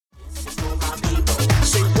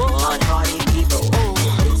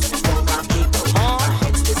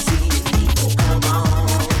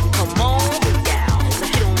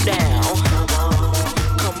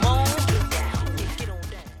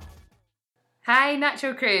Hi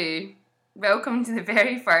Nacho Crew, welcome to the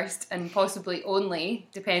very first and possibly only,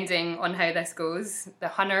 depending on how this goes, the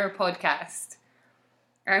Hunner podcast.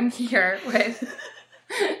 I'm here with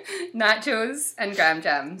Nachos and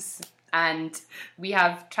GramJams, and we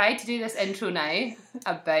have tried to do this intro now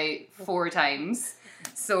about 4 times,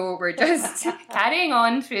 so we're just carrying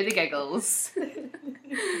on through the giggles.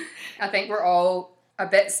 I think we're all a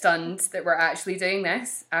bit stunned that we're actually doing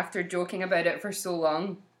this after joking about it for so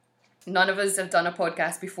long. None of us have done a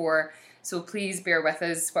podcast before, so please bear with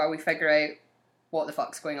us while we figure out what the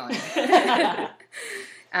fuck's going on.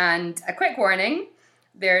 And a quick warning,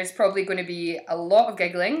 there's probably going to be a lot of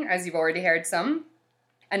giggling, as you've already heard some,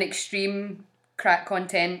 and extreme crack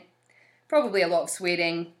content, probably a lot of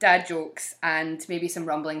swearing, dad jokes, and maybe some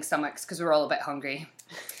rumbling stomachs, because we're all a bit hungry.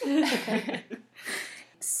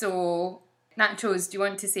 So, Nachos, do you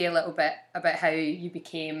want to say a little bit about how you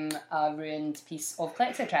became a ruined piece of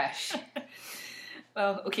Clexa trash?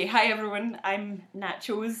 Well, okay, hi everyone, I'm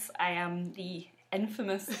Nachos. I am the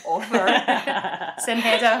infamous author,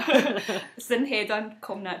 Sinheader,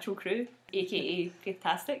 com Natural Crew, aka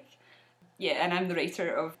Fantastic. Yeah, and I'm the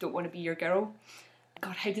writer of Don't Want to Be Your Girl.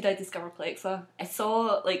 God, how did I discover Clexa? I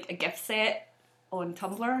saw like a gift set on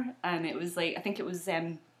Tumblr, and it was like, I think it was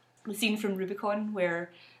the scene from Rubicon where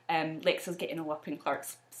Lexa's getting all up in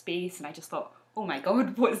Clark's space, and I just thought, oh my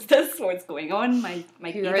god, what's this? What's going on? My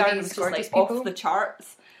radar was just like off the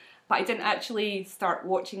charts. But I didn't actually start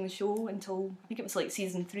watching the show until I think it was like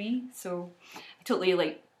season 3. So I totally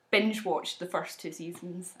like binge watched the first 2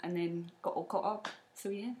 seasons and then got all caught up. So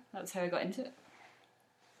yeah, that was how I got into it.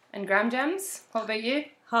 And GramJams, what about you?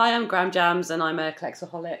 Hi, I'm GramJams and I'm a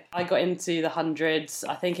Clexaholic. I got into the hundreds,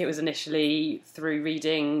 I think it was initially through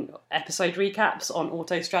reading episode recaps on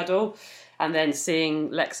Autostraddle and then seeing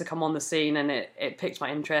Lexa come on the scene, and it piqued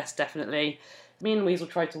my interest, definitely. Me and Weasal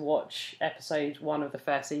tried to watch episode 1 of the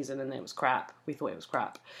first season and it was crap. We thought it was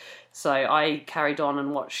crap. So I carried on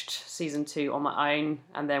and watched season 2 on my own,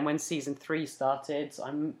 and then when season 3 started,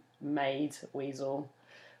 I made Weasal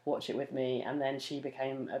watch it with me, and then she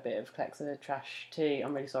became a bit of Clexa trash too.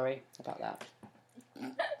 I'm really sorry about that.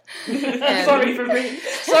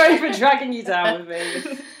 Sorry for dragging you down with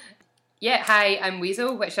me. Yeah, hi, I'm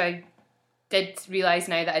Weasal, which I did realise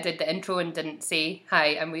now that I did the intro and didn't say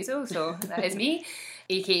hi, I'm Weasal, so that is me,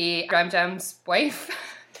 aka GramJam's wife,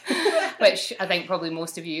 which I think probably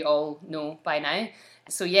most of you all know by now.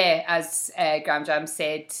 So yeah, as GramJam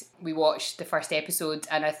said, we watched the first episode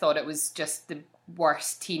and I thought it was just the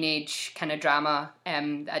worst teenage kind of drama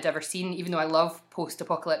that I'd ever seen, even though I love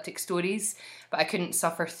post-apocalyptic stories, but I couldn't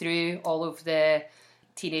suffer through all of the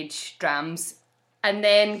teenage drams. And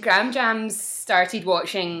then GramJams started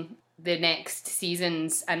watching the next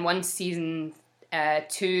seasons, and once season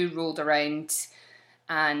 2 rolled around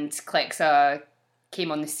and Clexa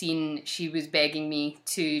came on the scene, she was begging me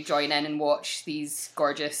to join in and watch these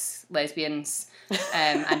gorgeous lesbians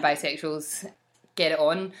and bisexuals get it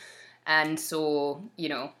on. And so, you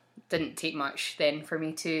know, didn't take much then for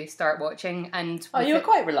me to start watching. And you were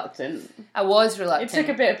quite reluctant. I was reluctant. It took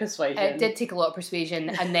a bit of persuasion. It did take a lot of persuasion.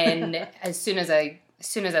 And then as soon as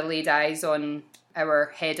I laid eyes on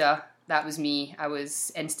our header, that was me. I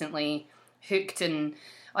was instantly hooked, and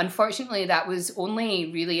unfortunately that was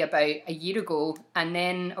only really about a year ago. And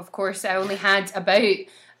then, of course, I only had about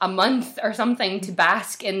a month or something to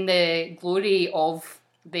bask in the glory of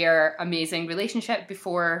their amazing relationship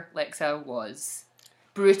before Lexa was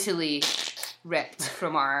brutally ripped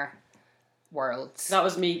from our world. That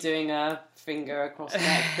was me doing a finger across the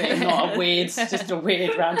neck thing, not a weird, just a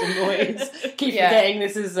weird random noise. Keep forgetting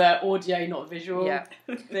this is audio, not visual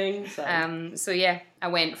thing. So yeah, I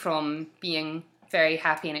went from being very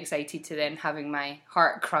happy and excited to then having my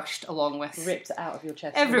heart crushed along with ripped out of your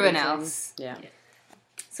chest. Everyone else. Yeah.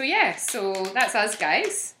 So that's us,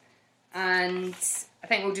 guys. And I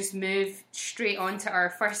think we'll just move straight on to our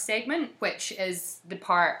first segment, which is the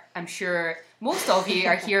part I'm sure most of you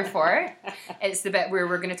are here for. It's the bit where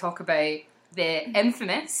we're going to talk about the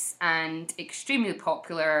infamous and extremely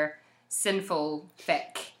popular sinful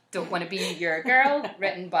fic, Don't Want to Be Your Girl,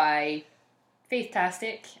 written by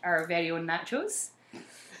Faithtastic, our very own Nachos.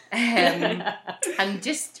 And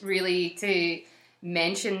just really to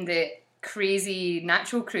mention the crazy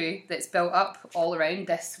Natural Crew that's built up all around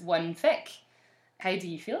this one fic. How do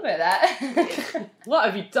you feel about that? What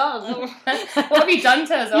have you done? What have you done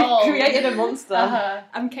to us all? You created a monster.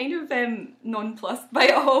 I'm kind of nonplussed by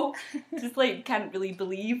it all. Just like can't really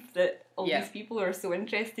believe that all these people are so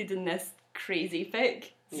interested in this crazy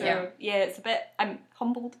fic. So yeah, it's a bit. I'm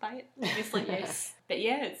humbled by it, obviously. Yes, but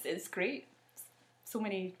yeah, it's great. So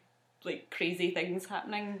many like crazy things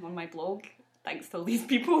happening on my blog. Thanks to all these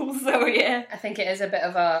people, so yeah. I think it is a bit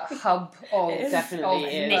of a hub of definitely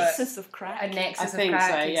a nexus of crack. A nexus I think of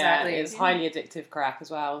crack, so, yeah. exactly. It's highly addictive crack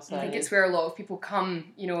as well. So. I think it's where a lot of people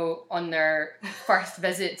come, you know, on their first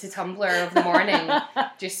visit to Tumblr of the morning,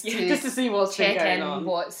 just to see what's check been going in on.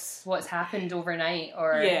 what's happened overnight,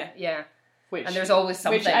 or yeah. And there's always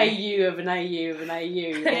something. Which AU of an AU of an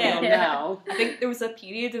AU going on now. I think there was a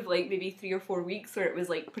period of like maybe 3 or 4 weeks where it was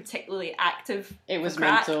like particularly active. It was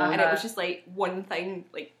crack, mental. and it was just like one thing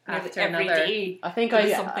like After every another. day. I think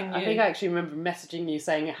I actually remember messaging you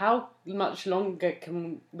saying, how much longer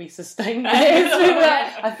can we sustain this?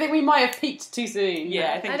 I think we might have peaked too soon.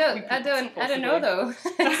 Yeah, I think I don't know though.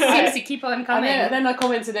 It seems to keep on coming. And then I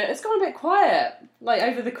commented it's gone a bit quiet, like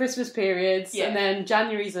over the Christmas periods, and then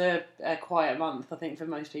January's a quiet month, I think, for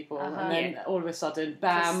most people. And then all of a sudden,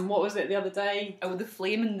 bam! What was it the other day? Oh, the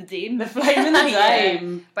Flame and the Dame. The Flame and the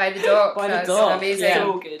Dame by the dock. By the That's dock. amazing. Yeah.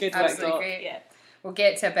 So good. Good work, Absolutely doc. great. Yeah. We'll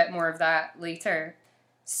get to a bit more of that later.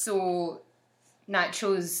 So,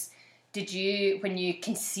 Nachos, did you, when you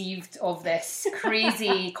conceived of this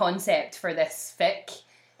crazy concept for this fic,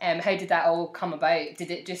 how did that all come about? Did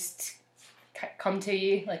it just come to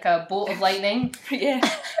you like a bolt of lightning? Yeah,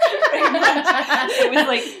 pretty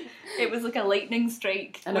much. It was like a lightning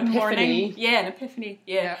strike An one epiphany. morning. Yeah, an epiphany.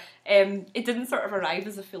 Yeah. It didn't sort of arrive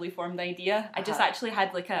as a fully formed idea. I just actually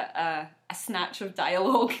had like a snatch of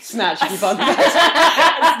dialogue. Snatch, you fun.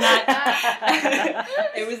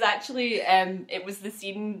 It was actually it was the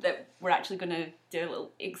scene that we're actually going to do a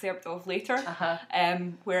little excerpt of later,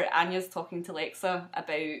 where Anya's talking to Lexa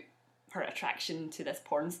about her attraction to this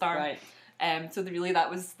porn star. Right. So that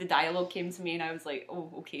was the dialogue came to me, and I was like, oh,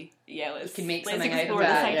 okay, yeah, let's make let's something out of explore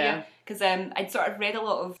that, this idea. Because I'd sort of read a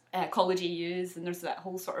lot of college AUs, and there's that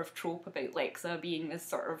whole sort of trope about Lexa being this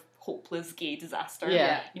sort of hopeless gay disaster,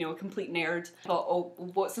 you know, a complete nerd. I thought, oh,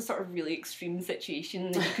 what's the sort of really extreme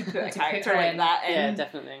situation that you could put a character like that in? Yeah,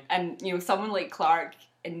 definitely. And, you know, someone like Clark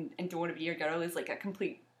in Don't Want to Be Your Girl is like a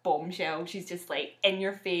complete bombshell. She's just like in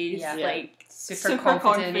your face, like super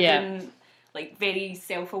confident, like very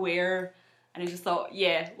self-aware. And I just thought,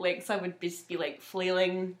 Lexa would just be like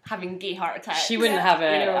flailing, having gay heart attacks. She wouldn't have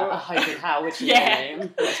a hope in hell, would she? So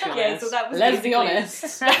that was Let's be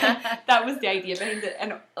honest. that was the idea behind it.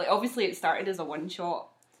 And like, obviously it started as a one-shot.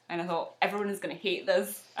 And I thought, everyone is going to hate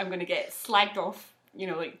this. I'm going to get slagged off, you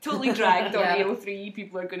know, like totally dragged on AO3.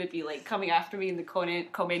 People are going to be like coming after me in the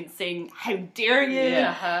comments saying, how dare you?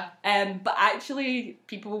 But actually,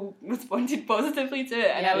 people responded positively to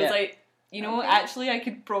it. And I was like, you know, actually, I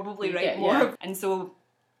could probably write more. And so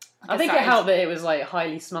I think it helped that it was like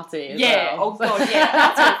highly smutty as well. Oh god,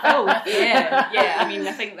 that's our filth. Yeah. I mean,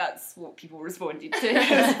 I think that's what people responded to.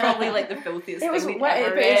 It was probably like the filthiest thing we'd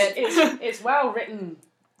ever read. It's well written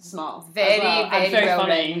smut. Very very well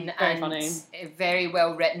funny. written. Very and funny. Very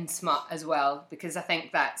well written smut as well, because I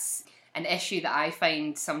think that's an issue that I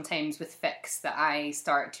find sometimes with fics that I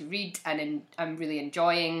start to read and I'm really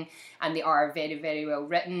enjoying, and they are very, very well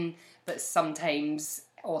written, but sometimes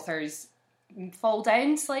authors fall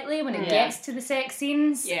down slightly when it gets to the sex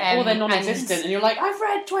scenes. Or they're non-existent, and you're like, I've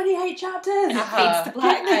read 28 chapters! And it fades to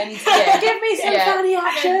black. Give me some fanny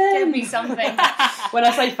action! Give me something. When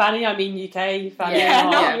I say fanny, I mean UK, fanny,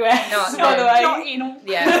 not US. Not anal.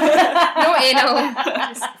 Yeah. No anal.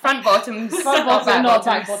 Just front bottoms. Front bottom, not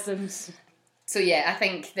back bottoms. So I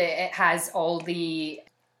think that it has all the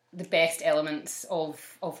best elements of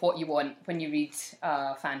what you want when you read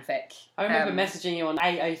fanfic. I remember messaging you on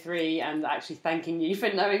 803 and actually thanking you for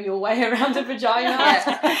knowing your way around a vagina.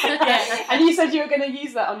 And you said you were going to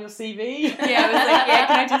use that on your CV. I was like,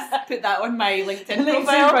 can I just put that on my LinkedIn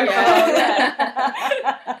profile?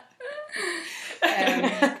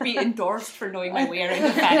 Be endorsed for knowing my way around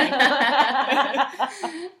a fanny.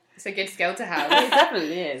 It's a good skill to have. It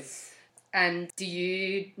definitely is. And do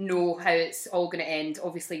you know how it's all going to end?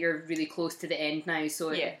 Obviously, you're really close to the end now,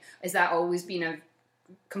 so has that always been a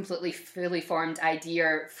completely fully formed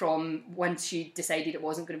idea from once you decided it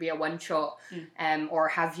wasn't going to be a one-shot? Or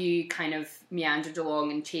have you kind of meandered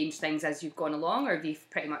along and changed things as you've gone along, or have you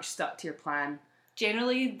pretty much stuck to your plan?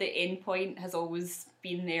 Generally, the end point has always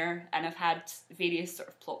been there, and I've had various sort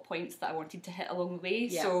of plot points that I wanted to hit along the way.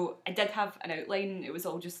 So I did have an outline. It was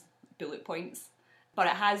all just bullet points. But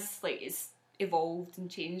it has, like, it's evolved and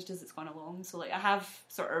changed as it's gone along. So like I have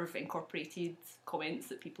sort of incorporated comments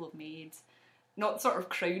that people have made, not sort of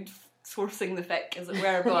crowdsourcing the fic as it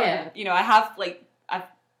were, but you know, I've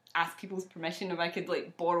asked people's permission if I could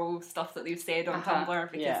like borrow stuff that they've said on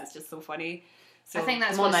Tumblr because it's just so funny. So I think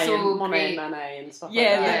that's what's so great. Monet and stuff like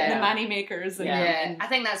that. Yeah, the Manny makers. And, and I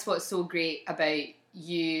think that's what's so great about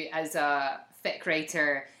you as a fic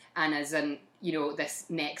writer and as an, you know, this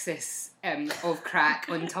nexus of crack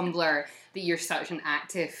on Tumblr, that you're such an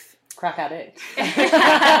active crack addict.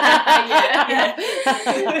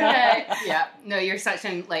 No, you're such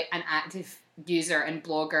an active user and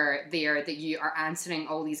blogger there, that you are answering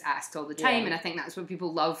all these asks all the time, and I think that's what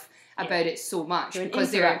people love about it so much,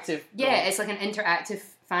 because they're interactive. It's like an interactive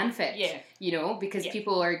fanfic. You know, because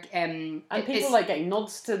people are and people like getting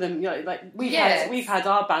nods to them. You know, like we've had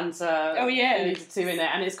our banter. Alluded to in it,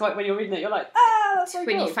 and it's quite, when you're reading it, you're like, that's so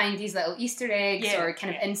when cool. you find these little Easter eggs or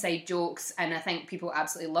kind of inside jokes, and I think people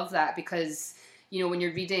absolutely love that, because you know, when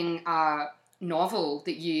you're reading a novel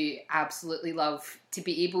that you absolutely love, to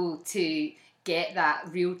be able to get that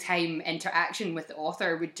real-time interaction with the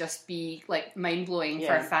author would just be like mind-blowing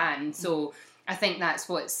for a fan. So I think that's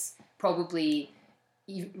what's probably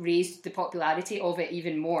raised the popularity of it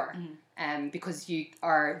even more, because you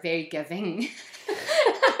are very giving.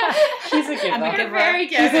 She's a giver. I'm very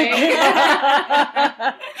giving.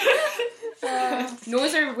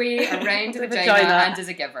 Knows her way around the vagina and is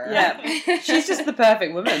a giver. Yeah, she's just the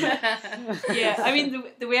perfect woman. I mean,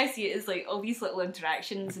 the way I see it is like all these little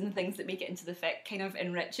interactions and the things that make it into the fic kind of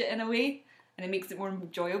enrich it in a way, and it makes it more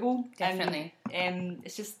enjoyable. Definitely. And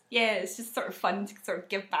it's just sort of fun to sort of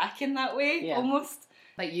give back in that way, almost.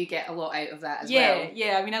 Like you get a lot out of that as well.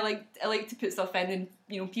 Yeah. I mean, I like to put stuff in, and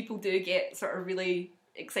you know, people do get sort of really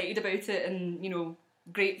excited about it, and you know,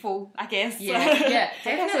 grateful, I guess. Yeah,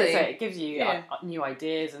 definitely. It gives you new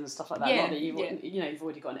ideas and stuff like that. Not that you know, you've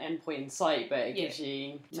already got an end point in sight, but it gives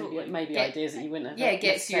you maybe ideas that you wouldn't have. Yeah, it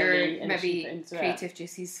gets your maybe creative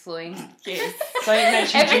juices flowing. So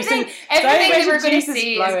everything that we're going to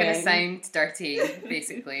say is going to sound dirty,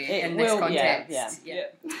 basically, in this context.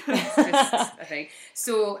 It's just a thing.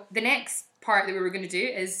 So the next part that we were going to do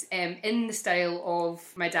is in the style of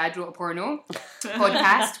My Dad Wrote a Porno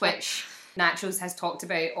podcast, which Nachos has talked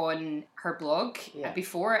about on her blog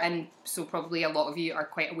before, and so probably a lot of you are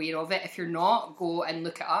quite aware of it. If you're not, go and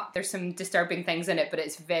look it up. There's some disturbing things in it, but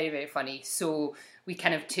it's very, very funny. So we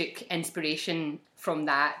kind of took inspiration from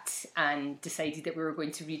that and decided that we were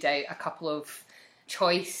going to read out a couple of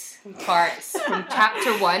choice parts from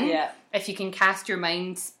chapter 1. If you can cast your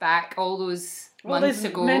minds back all those months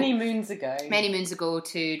ago. Many moons ago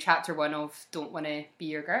to chapter 1 of Don't Wanna Be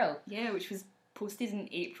Your Girl. Yeah, which was posted in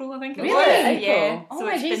April, I think it was. Really? Yeah. Oh so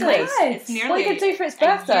my Jesus. It's nearly what you could do for its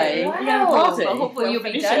birthday? Wow. You have a party. Well, hopefully you'll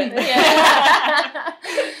be done.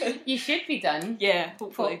 You should be done. Yeah,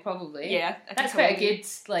 hopefully. Probably. Yeah. That's quite a good,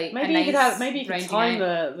 like, maybe you could time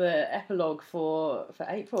the epilogue for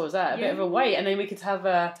April. Is that a bit of a wait? And then we could have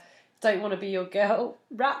a Don't Want to Be Your Girl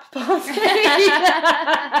rap party.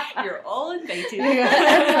 You're all invited.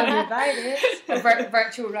 Everyone's invited. A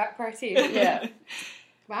virtual rap party. Yeah.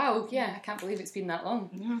 Wow, I can't believe it's been that long.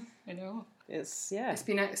 Yeah, I know. It's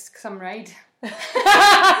been some ride.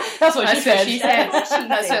 That's what she said.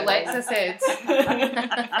 That's what Lexa said.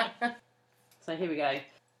 So here we go.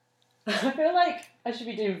 I feel like I should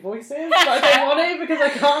be doing voices, but I don't want to because I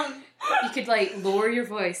can't. You could like lower your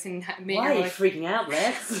voice and make Why your are you freaking out,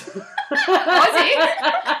 Lex? Aussie?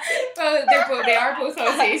 Well, they are both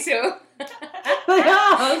Aussie, so. They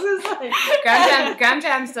are.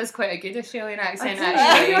 GramJams does quite a good Australian accent,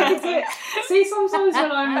 actually. actually. See, sometimes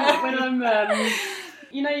when I'm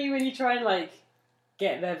you know, when you try and like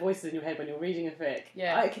get their voices in your head when you're reading a fic.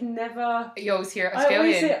 Yeah. I can never... You always hear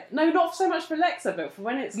Australian. No, not so much for Lexa, but for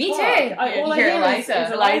when it's Me Clark, too. All I hear Eliza.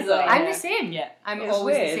 is Eliza. I'm the same. Yeah. I'm it's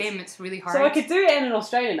always weird. the same. It's really hard. So I could do it in an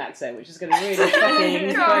Australian accent, which is going to really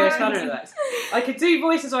fucking throw a spanner in the works. I could do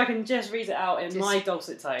voices, or I can just read it out in my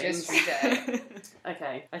dulcet tones. Just read it out.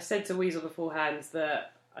 Okay. I said to Weasel beforehand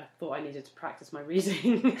that I thought I needed to practice my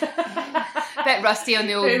reading. A bit rusty on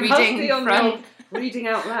the old reading front. Reading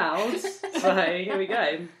out loud. So here we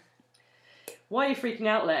go. Why are you freaking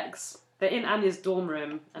out, Lex? They're in Anya's dorm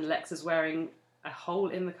room and Lex is wearing a hole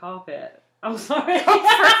in the carpet. I'm sorry.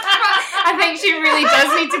 I think she really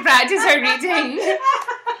does need to practice her reading.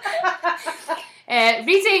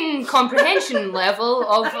 Reading comprehension level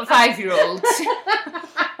of a 5-year-old.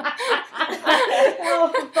 Oh,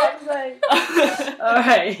 for fuck's sake.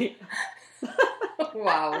 Alright.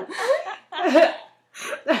 Wow.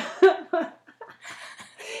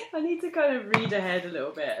 I need to to kind of read ahead a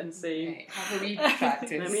little bit and see. Right, have a wee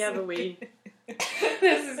practice. Let me have a wee.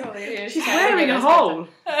 This is hilarious. She's wearing a hole.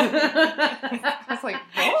 I was like,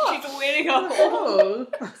 what? She's wearing a hole.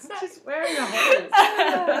 She's wearing a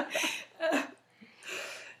hole.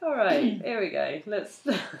 All right, here we go. Let's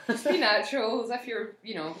Just be natural, as if you're,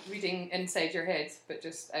 reading inside your head, but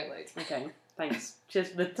just out loud. Okay, thanks. Cheers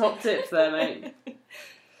for the top tips there, mate.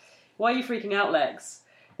 Why are you freaking out, Lex?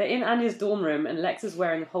 They're in Anya's dorm room and Lex is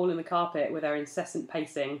wearing a hole in the carpet with her incessant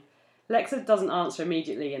pacing. Lexa doesn't answer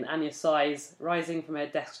immediately and Anya sighs, rising from her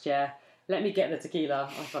desk chair. Let me get the tequila.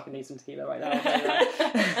 I fucking need some tequila right now. I'll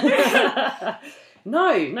tell you that.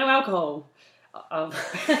 No alcohol.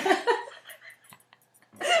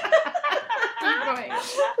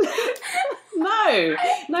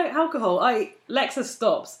 No alcohol. Lexa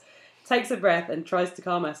stops, takes a breath and tries to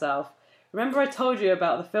calm herself. Remember I told you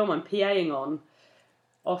about the film I'm PAing on?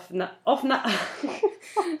 Who knew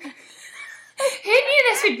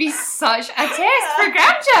this would be such a test for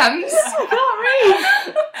GramJams? I can't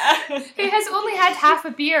read. Who has only had half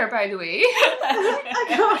a beer, by the way.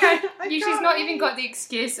 She's not even got the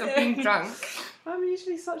excuse of being drunk. I'm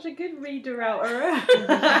usually such a good reader out around.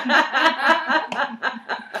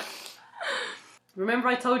 Remember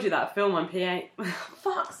I told you that film I'm PAing?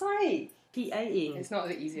 Fuck's sake. PAing. It's not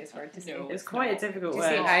the easiest word to say. It's quite a difficult To word.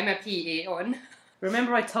 say I'm a PA on.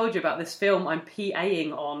 Remember I told you about this film I'm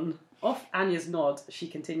PAing on? Off Anya's nod, she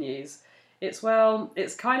continues. It's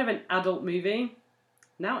kind of an adult movie.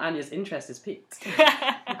 Now Anya's interest is piqued.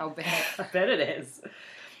 I'll bet. I bet it is.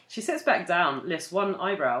 She sits back down, lifts one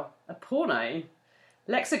eyebrow. A porno?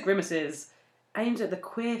 Lexa grimaces. Aimed at the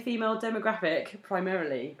queer female demographic,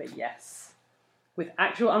 primarily, but yes. With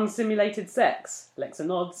actual unsimulated sex. Lexa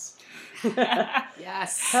nods.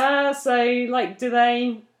 Yes. Do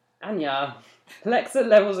they... Anya. Lexa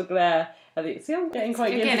levels a glare at the... See, I'm getting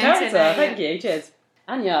quite into character. Thank you, cheers.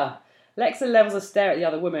 Anya. Lexa levels a stare at the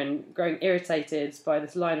other woman, growing irritated by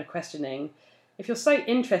this line of questioning. If you're so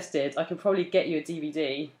interested, I can probably get you a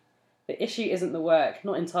DVD. The issue isn't the work,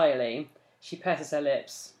 not entirely. She purses her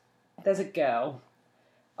lips. There's a girl.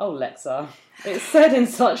 Oh, Lexa. It's said in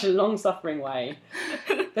such a long-suffering way.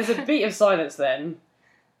 There's a beat of silence then.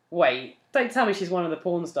 Wait, don't tell me she's one of the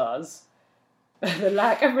porn stars. The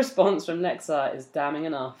lack of response from Lexa is damning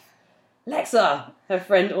enough. Lexa! Her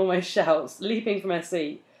friend almost shouts, leaping from her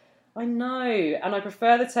seat. I know, and I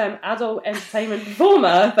prefer the term adult entertainment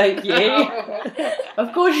performer, thank you.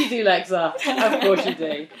 Of course you do, Lexa. Of course you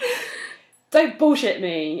do. Don't bullshit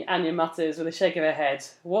me, Anya mutters with a shake of her head.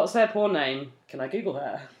 What's her porn name? Can I Google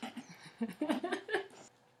her?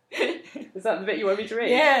 Is that the bit you want me to read?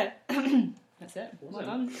 Yeah. That's it. Well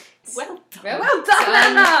done. Well Well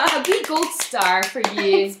done. done. A wee gold star for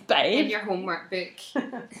you Babe. in your homework book.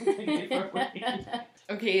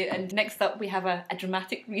 Okay, and next up we have a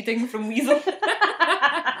dramatic reading from Weasal.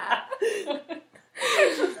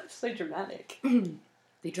 So dramatic.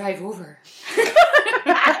 They drive over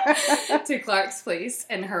to Clark's place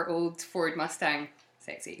in her old Ford Mustang.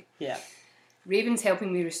 Sexy. Yeah. Raven's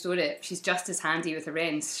helping me restore it. She's just as handy with a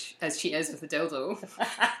wrench as she is with a dildo.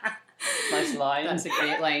 Nice line. That's a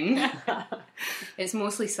great line. It's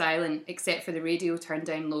mostly silent, except for the radio turned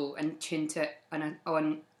down low and tuned to on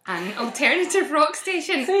an alternative rock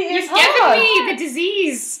station. See, it's You've given hard. me the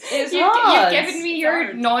disease. It's You've hard. given me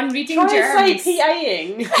your non-reading Try germs. and say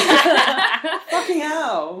PAing. Fucking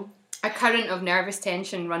hell. A current of nervous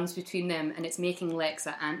tension runs between them and it's making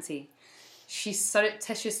Lexa antsy. She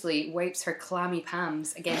surreptitiously wipes her clammy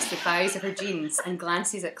palms against the thighs of her jeans and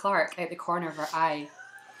glances at Clark out the corner of her eye.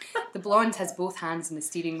 The blonde has both hands on the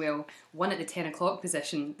steering wheel, one at the 10 o'clock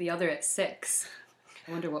position, the other at 6.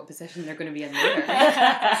 I wonder what position they're going to be in later.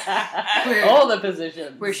 All the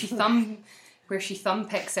positions. Where she thumb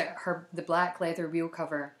picks at the black leather wheel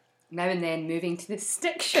cover, now and then moving to the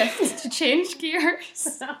stick shift to change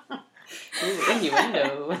gears. Ooh,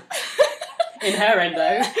 innuendo. In her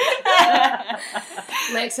endo.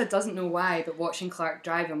 Lexa doesn't know why, but watching Clark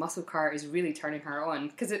drive a muscle car is really turning her on,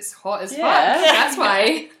 because it's hot as Yeah. fuck. That's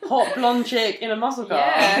why. Hot blonde chick in a muscle car.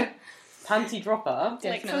 Yeah. Panty dropper.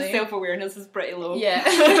 Definitely. Lexa's self-awareness is pretty low.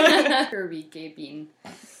 Yeah. Poor wee gay bean.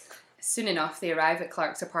 Soon enough, they arrive at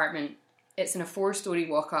Clark's apartment. It's in a 4-storey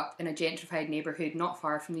walk-up in a gentrified neighbourhood not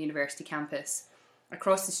far from the university campus,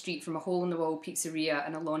 across the street from a hole-in-the-wall pizzeria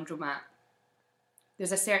and a laundromat.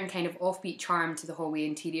 There's a certain kind of offbeat charm to the hallway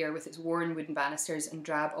interior with its worn wooden banisters and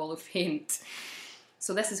drab olive paint.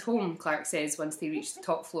 So this is home, Clark says once they reach the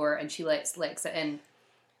top floor and she lets Lexa in.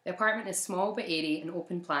 The apartment is small but airy and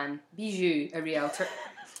open plan. Bijou, a realtor...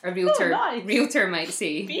 a realtor nice. realtor might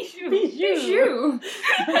say. Bijou. Bijou.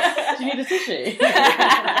 Do you need a tissue?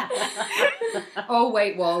 All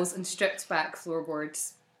white walls and stripped back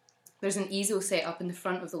floorboards. There's an easel set up in the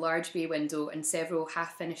front of the large bay window and several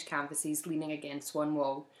half-finished canvases leaning against one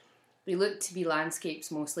wall. They look to be landscapes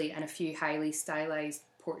mostly and a few highly stylised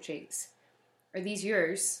portraits. Are these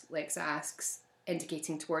yours? Lexa asks,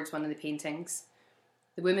 indicating towards one of the paintings.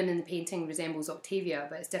 The woman in the painting resembles Octavia,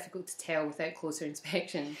 but it's difficult to tell without closer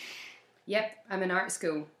inspection. Yep, I'm in art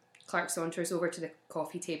school. Clark saunters over to the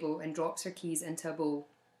coffee table and drops her keys into a bowl.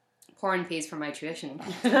 Porn pays for my tuition.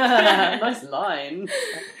 Nice line.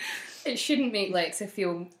 It shouldn't make Lexa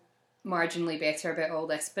feel marginally better about all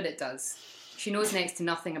this, but it does. She knows next to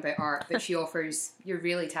nothing about art, but she offers, "You're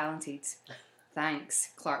really talented." "Thanks,"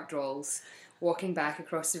 Clark drawls, walking back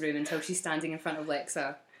across the room until she's standing in front of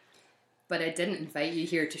Lexa. "But I didn't invite you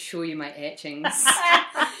here to show you my etchings."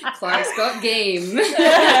 Clark's got game.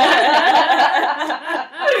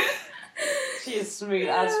 She is smooth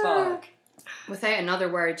as fuck. Without another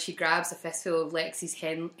word, she grabs a fistful of Lexi's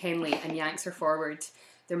Henley and yanks her forward.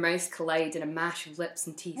 Their mouths collide in a mash of lips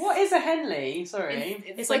and teeth. What is a Henley? Sorry.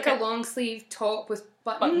 It's like a long sleeve top with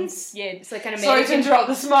buttons. Yeah. It's like an Sorry American. to interrupt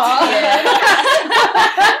the smart. Yeah.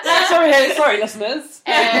 sorry, listeners.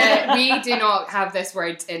 We do not have this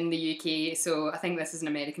word in the UK, so I think this is an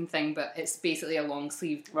American thing, but it's basically a long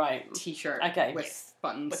sleeved Right. t-shirt Okay. with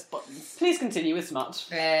buttons. With buttons. Please continue with smut.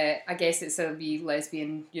 I guess it's a wee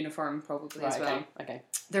lesbian uniform probably as well. Okay.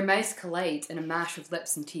 Their mouths collide in a mash of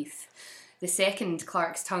lips and teeth. The second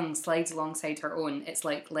Clark's tongue slides alongside her own, it's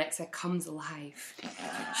like Lexa comes alive.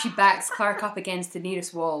 She backs Clark up against the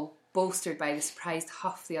nearest wall, bolstered by the surprised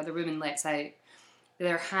huff the other woman lets out.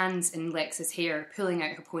 Their hands in Lexa's hair, pulling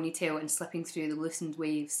out her ponytail and slipping through the loosened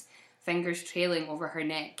waves, fingers trailing over her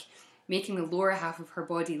neck, making the lower half of her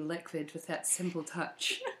body liquid with that simple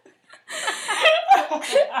touch.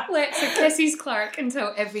 Lexa kisses Clark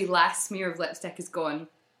until every last smear of lipstick is gone,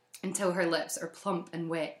 until her lips are plump and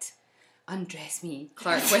wet. "Undress me,"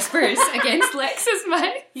 Clark whispers against Lexa's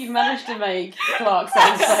mouth. You've managed to make Clark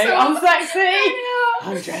sound so unsexy.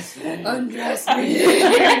 Undress me. Undress me.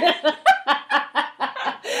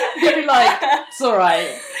 You'd be like, "It's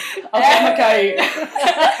alright. I'll get my coat."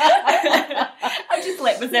 I've just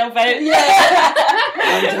let myself out. Yeah.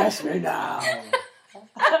 Undress me now.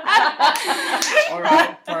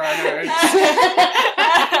 Alright, Bernard.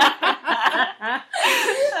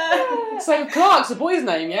 So Clark's a boy's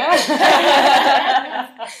name, yeah?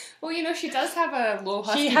 Well, you know, she does have a low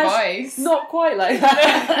husky She has voice. not quite like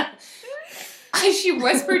that. She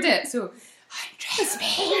whispered it, so undress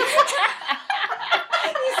me. You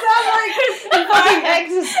sound like a fucking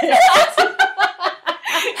exorcist.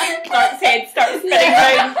 Clark's head starts spinning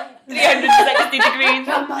round 360 degrees.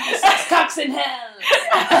 Come on, the sex cocks in hell.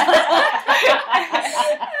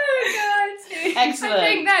 Oh God. Excellent. I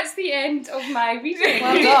think that's the end of my reading.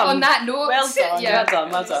 Well done. On that note. Well done. Yeah. Well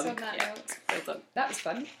done. On that note. Well done. That was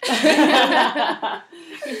fun.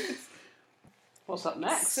 What's up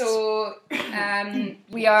next? So,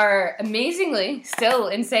 we are amazingly still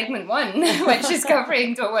in segment 1, which is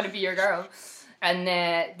covering Don't Want to Be Your Girl. And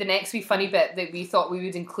the next wee funny bit that we thought we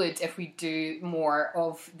would include if we do more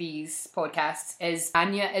of these podcasts is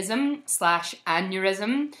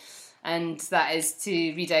Anyaism/aneurysm. And that is to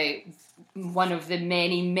read out one of the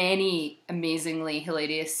many, many amazingly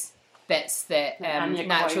hilarious bits that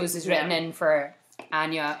Nachos has written in for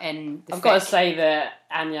Anya in the I've got to say that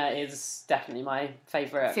Anya is definitely my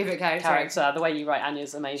favourite character. The way you write Anya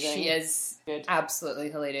is amazing. She is good, absolutely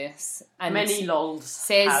hilarious. And many lols.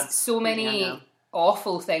 Says so many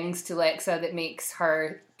awful things to Lexa that makes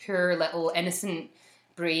her poor little innocent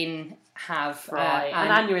brain have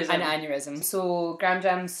an aneurysm. So,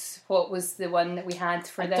 GramJams, what was the one that we had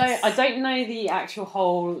for this? I don't know the actual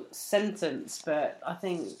whole sentence, but I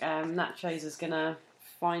think Nachos is going to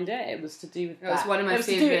find it. It was to do with bats. It was one of my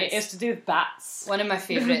favourites. It was to do with bats. One of my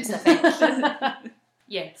favourites, I think.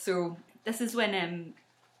 Yeah, so this is when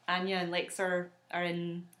Anya and Lexa are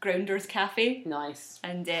in Grounder's Cafe. Nice.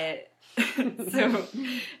 And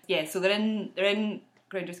so they're in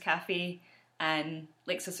Grounder's Cafe, and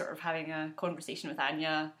Lexa's sort of having a conversation with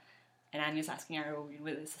Anya, and Anya's asking her, "Oh,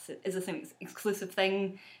 is this an exclusive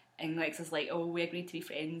thing?" And Lexa's like, "Oh, we agreed to be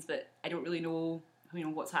friends, but I don't really know,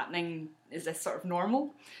 what's happening. Is this sort of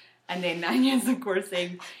normal?" And then Anya's, of course,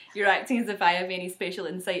 saying, "You're acting as if I have any special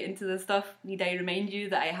insight into this stuff. Need I remind you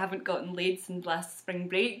that I haven't gotten laid since last spring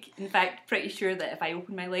break? In fact, pretty sure that if I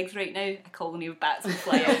open my legs right now, a colony of bats would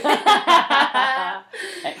fly out."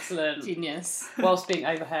 excellent. Genius. Whilst being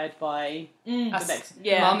overheard by the next...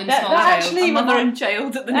 Mum and That small child. actually A mother and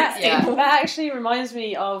child at the next table. That actually reminds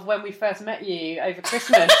me of when we first met you over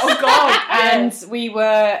Christmas. Oh God! And we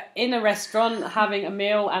were in a restaurant having a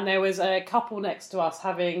meal, and there was a couple next to us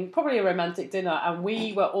having probably a romantic dinner, and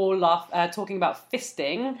we were all talking about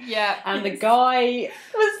fisting. Yeah. And the guy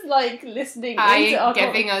was like listening,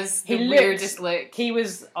 giving us the weirdest look. He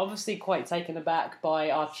was obviously quite taken aback by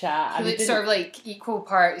our chat. He looked sort of like equal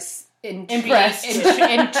parts impressed,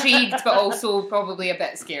 intrigued, but also probably a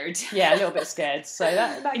bit scared. Yeah, a little bit scared. So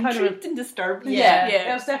that kind Intrigued and disturbed. Yeah,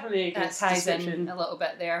 that was definitely a good that ties description. in a little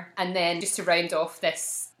bit there. And then just to round off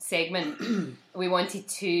this segment, we wanted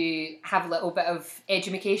to have a little bit of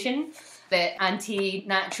edumacation. The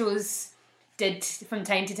anti-nachos did from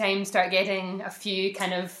time to time start getting a few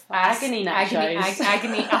kind of agony nachos.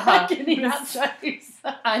 Agony nachos.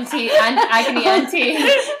 Agony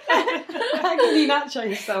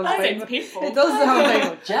nachos sounds painful. It does sound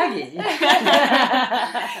very jaggy.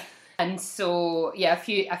 And so a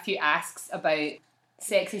few asks about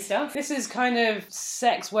sexy stuff. This is kind of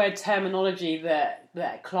sex word terminology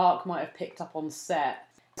that Clark might have picked up on set.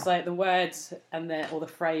 It's like the words or the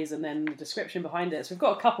phrase and then the description behind it. So we've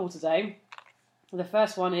got a couple today. The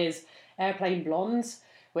first one is airplane blonde,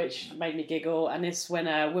 which made me giggle, and it's when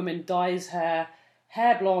a woman dyes her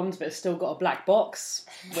hair blonde but still got a black box,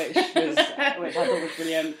 which I thought was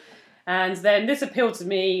brilliant. And then this appealed to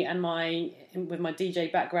me and with my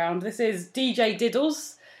DJ background. This is DJ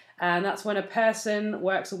Diddles, and that's when a person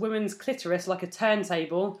works a woman's clitoris like a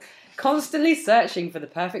turntable, constantly searching for the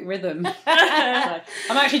perfect rhythm. So,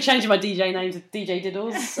 I'm actually changing my DJ name to DJ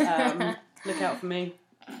Diddles. Look out for me.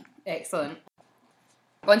 Excellent.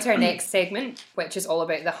 On to our next segment, which is all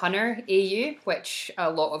about the Hunner AU, which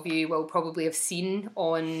a lot of you will probably have seen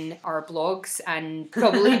on our blogs and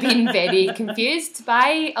probably been very confused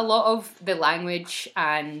by a lot of the language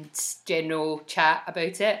and general chat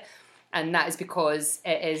about it. And that is because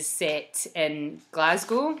it is set in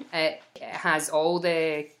Glasgow. It has all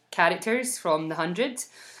the characters from the 100.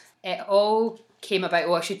 It all came about,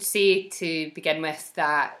 I should say to begin with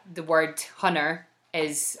that the word Hunner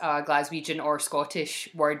is a Glaswegian or Scottish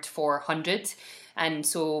word for 100. And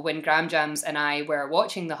so when GramJams and I were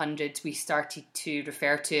watching the 100, we started to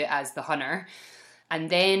refer to it as the Hunner. And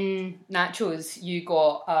then, Nachos, you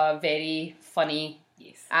got a very funny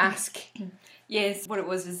ask. Yes, what it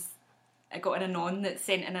was I got an anon that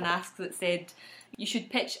sent in an ask that said, you should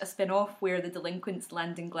pitch a spin-off where the delinquents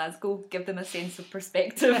land in Glasgow, give them a sense of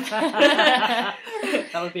perspective. That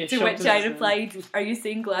would be a to shock which I replied, are you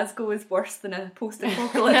saying Glasgow is worse than a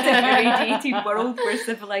post-apocalyptic irradiated world where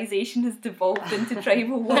civilization has devolved into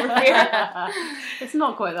tribal warfare? It's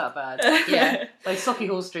not quite that bad. Yeah. Like Socky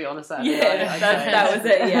Hall Street on a Saturday Yeah, night. that was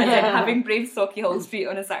it. Yeah. Having braved Socky Hall Street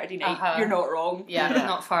on a Saturday night, you're not wrong. Yeah,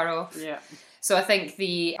 not far off. Yeah. So I think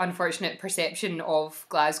the unfortunate perception of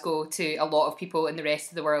Glasgow to a lot of people in the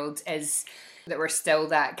rest of the world is that we're still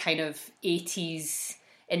that kind of 80s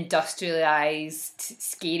industrialised,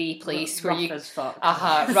 scary place rough as fuck.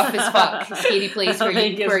 Rough as fuck, scary place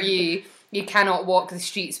where you cannot walk the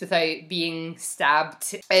streets without being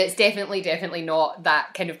stabbed. It's definitely not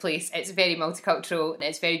that kind of place. It's very multicultural and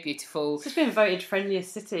it's very beautiful. It's just been voted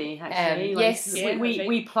friendliest city, actually. Yes.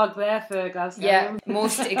 We plug there for Glasgow. Yeah,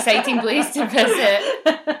 most exciting place to visit.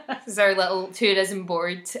 This is our little tourism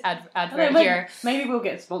board advert here. Maybe we'll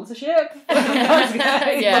get sponsorship.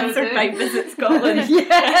 Sponsored by Visit Scotland.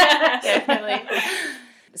 Yeah, definitely.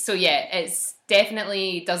 So it's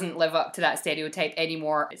definitely doesn't live up to that stereotype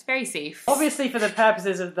anymore. It's very safe. Obviously, for the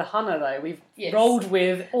purposes of the Hunner, though, we've rolled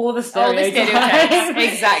with all the stereotypes.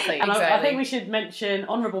 Exactly. I think we should mention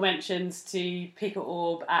honourable mentions to Pickle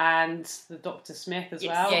Orb and the Dr. Smith as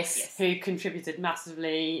well, who contributed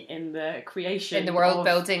massively in the creation, in the world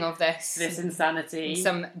building of this insanity.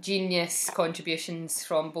 Some genius contributions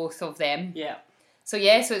from both of them. Yeah. So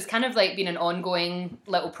it's kind of like been an ongoing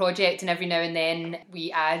little project, and every now and then we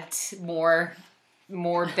add more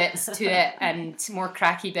bits to it and more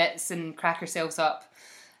cracky bits and crack ourselves up.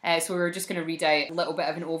 So we're just going to read out a little bit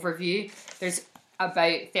of an overview. There's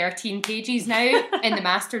about 13 pages now in the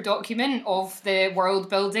master document of the world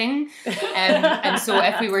building, and so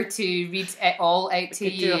if we were to read it all out to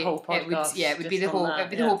you, it would be the whole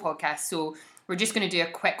podcast. So we're just going to do a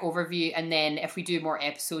quick overview, and then if we do more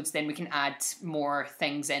episodes, then we can add more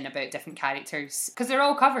things in about different characters. Because they're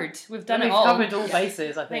all covered. We've done it all. We've covered all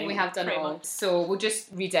bases, I think. We have done it all. So we'll just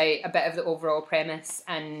read out a bit of the overall premise,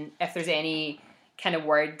 and if there's any kind of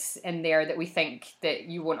words in there that we think that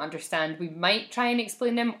you won't understand, we might try and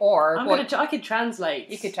explain them, or I could translate.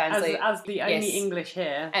 You could translate as the only English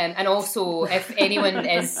here. And also, if anyone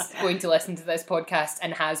is going to listen to this podcast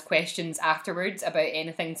and has questions afterwards about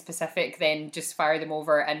anything specific, then just fire them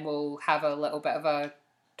over and we'll have a little bit of a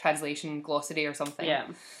translation glossary or something. Yeah.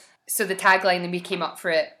 So the tagline that we came up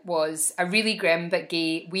for it was a really grim but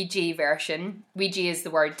gay Ouija version. Ouija is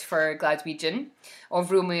the word for Glaswegian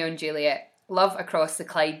of Romeo and Juliet. Love across the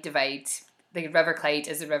Clyde Divide. The River Clyde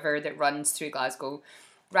is a river that runs through Glasgow.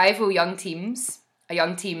 Rival young teams. A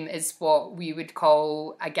young team is what we would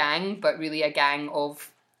call a gang, but really a gang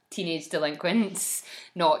of teenage delinquents,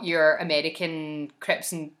 not your American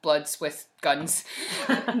Crips and Bloods with guns.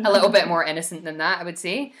 A little bit more innocent than that, I would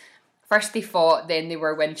say. First they fought, then they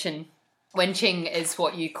were winching. Winching is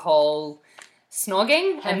what you call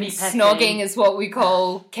snogging, and snogging is what we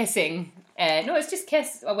call kissing. No, it's just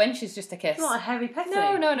kiss. A winch is just a kiss. It's not a heavy petting.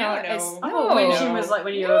 No. Winching was like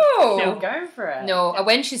when you were still going for it. No, a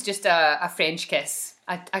winch is just a French kiss.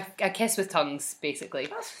 A kiss with tongues, basically.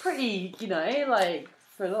 That's pretty, like,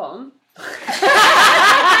 full on.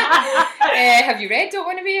 Have you read Don't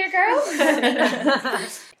Want to Be Your Girl?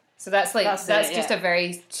 So that's just a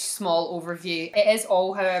very small overview. It is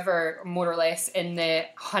all, however, more or less in the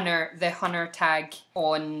Hunner tag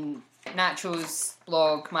on Nachos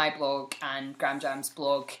blog, my blog, and GramJams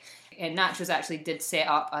blog. And Nachos actually did set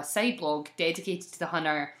up a side blog dedicated to the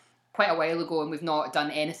Hunner quite a while ago, and we've not done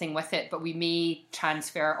anything with it, but we may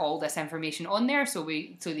transfer all this information on there so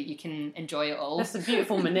that you can enjoy it all. There's some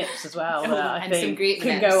beautiful manips as well that I and think some great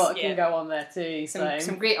can go on there too.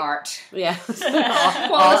 Some great art. Yeah.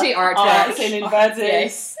 Quality art in inverted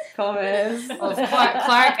commas. Of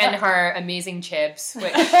Clark and her amazing chebs,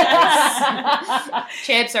 which is,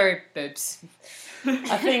 chebs are boobs.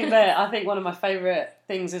 I think one of my favourite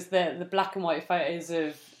things is the black and white photos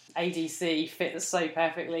of ADC fit so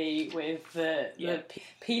perfectly with the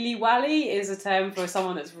peely wally is a term for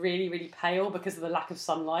someone that's really, really pale because of the lack of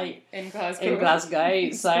sunlight in Glasgow.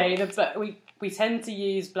 But we tend to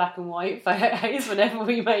use black and white photos whenever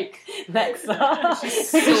we make Lexa.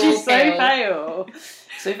 She's so pale.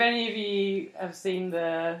 So if any of you have seen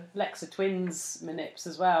the Lexa twins manips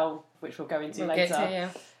as well, which we'll go into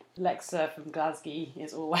later. Lexa from Glasgow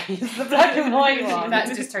is always the black and white one.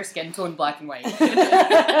 That's just her skin tone, black and white.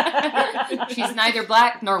 She's neither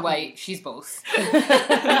black nor white. She's both.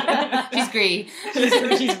 She's grey.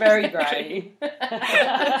 She's very grey.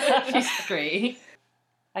 She's grey.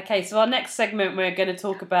 Okay, so our next segment we're going to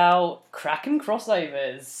talk about crack and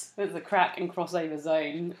crossovers. It's the crack and crossover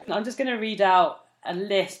zone. I'm just going to read out a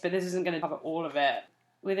list, but this isn't going to cover all of it.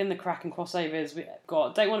 Within the crack and crossovers, we've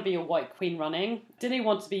got Don't Want to Be Your White Queen Running, Didn't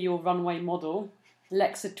Want to Be Your Runway Model,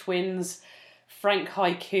 Lexa Twins, Frank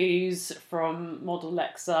Haikus from Model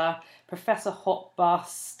Lexa, Professor Hot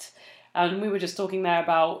Bust, and we were just talking there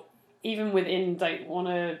about, even within Don't Want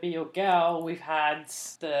to Be Your Girl, we've had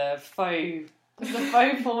the faux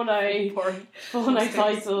porno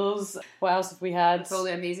titles. What else have we had? All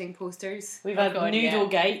the amazing posters. We've had Noodle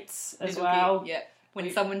Gates as well. Yeah,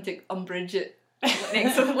 when someone took umbrage at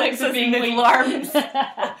next to Lexa's middle arms.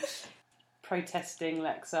 Protesting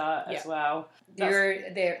Lexa as well.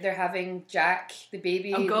 They're having Jack the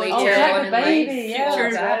baby later Jack on the in baby,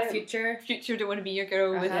 life. Future Don't Want to Be Your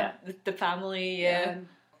Girl with the family. The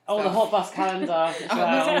Hot Bus calendar as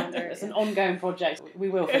well. It's an ongoing project. We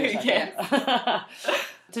will finish that.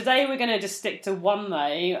 Today we're going to just stick to one though.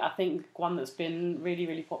 I think one that's been really,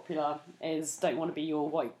 really popular is Don't Want to Be Your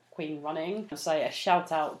White Queen Running. So a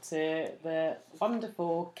shout out to the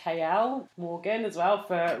wonderful KL Morgan as well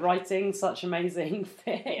for writing such amazing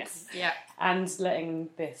fics and letting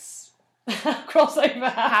this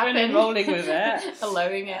crossover happen and rolling with it.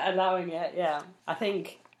 allowing it. Yeah. I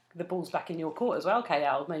think the ball's back in your court as well,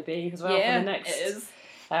 KL, maybe as well for the next. It is.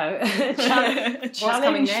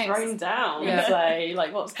 Challenge thrown down.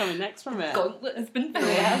 So, what's coming next from it? Gauntlet has been thrown.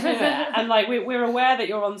 And we're aware that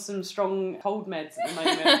you're on some strong cold meds at the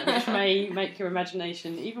moment, which may make your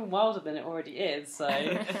imagination even wilder than it already is. So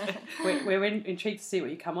we're intrigued to see what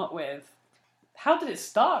you come up with. How did it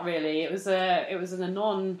start? Really, it was an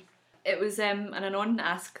anon. It was an anon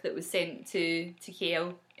ask that was sent to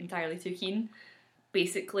KL entirely too keen,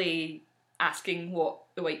 basically asking what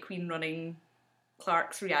the White Queen Running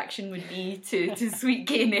Clark's reaction would be to Sweet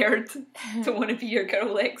Gay Nerd Don't Want to Be Your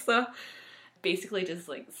Girl Lexa. Basically just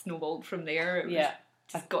snowballed from there. It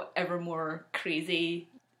just got ever more crazy.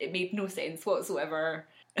 It made no sense whatsoever.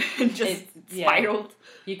 Just spiraled.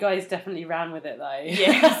 You guys definitely ran with it though.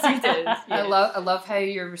 Yes, we did. Yeah. I love how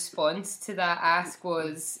your response to that ask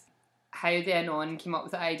was, how the Anon came up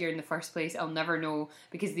with the idea in the first place, I'll never know,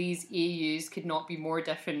 because these AUs could not be more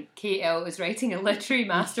different. KL is writing a literary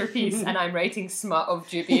masterpiece and I'm writing smut of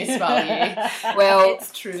dubious value. Well,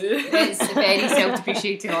 It's true. it's very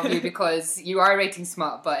self-depreciating of you, because you are writing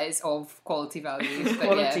smut, but it's of quality value. But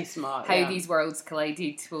Quality smut. how yeah. these worlds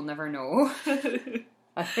collided, we'll never know.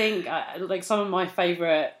 I think like some of my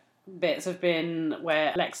favourite bits have been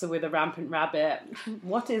where Lexa with a rampant rabbit,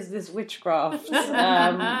 what is this witchcraft,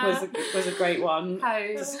 was a great one. How?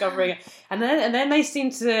 Discovering it. And then they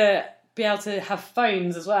seem to be able to have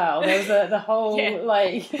phones as well. There was the whole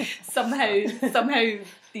like somehow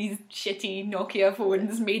these shitty Nokia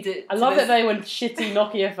phones made it. I love that they were shitty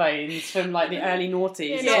Nokia phones from like the early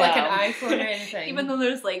noughties. Not as like well. an iPhone or anything. Even though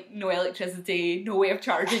there's like no electricity, no way of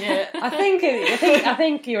charging it. I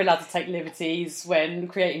think you're allowed to take liberties when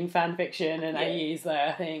creating fan fiction and AUs there,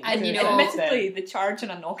 I think. And you to know, an extent. Admittedly, the charge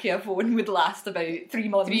on a Nokia phone would last about 3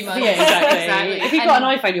 months. 3 months. Yeah, exactly. Exactly. If you've got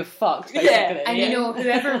an iPhone, you're fucked, basically. Yeah, And you know,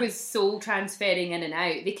 whoever was soul transferring in and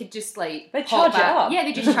out, they could just like They pop charge it back. up. Yeah,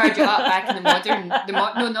 they just charge it up back in the modern.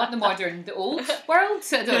 No, not the modern, the old world.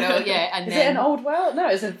 I don't know. Yeah, and Is then it an old world? No,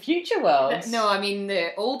 it's a future world. No, I mean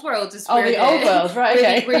the old world is Oh, where the old world, right?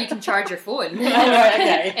 Okay. where you can charge your phone. Oh, right,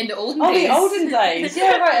 okay. In the olden Oh, days. the olden days.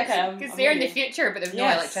 Yeah, right. Okay. Because they're in the future, but there's no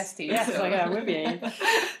electricity. Yes, so. okay, I'm with you.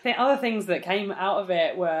 The other things that came out of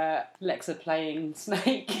it were Lexa playing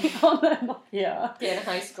Snake on a Nokia, Getting a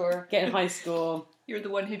high score. getting high score. You're the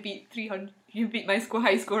one who beat 300. You beat my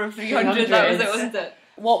high score of 300. That was it, wasn't it?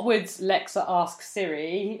 What would Lexa ask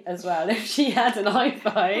Siri as well if she had an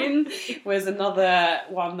iPhone? Was another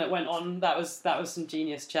one that went on. That was some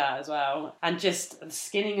genius chat as well, and just the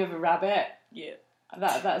skinning of a rabbit. Yeah.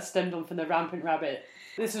 That stemmed on from the rampant rabbit.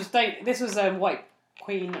 This was White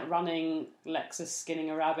Queen running Lexa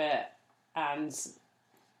skinning a rabbit, and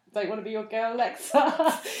don't want to be your girl,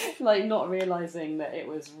 Lexa. Like not realising that it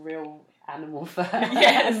was real animal fur.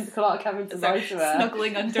 Yes. And Clark having to lie to her.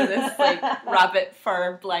 Snuggling under this like rabbit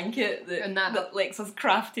fur blanket And that Lexa's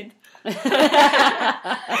crafted.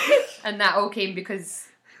 And that all came because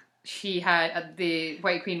she had the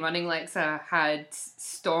White Queen running Lexa had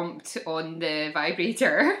stomped on the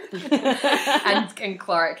vibrator and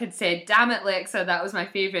Clark had said, "Damn it, Lexa, that was my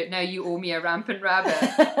favourite, now you owe me a rampant rabbit."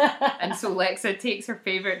 And so Lexa takes her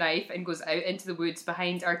favourite knife and goes out into the woods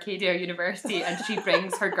behind Arcadia University and she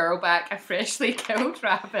brings her girl back a freshly killed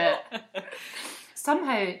rabbit.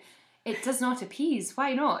 Somehow it does not appease.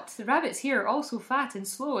 Why not? The rabbits here are also fat and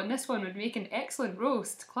slow, and this one would make an excellent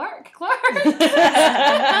roast. Clark.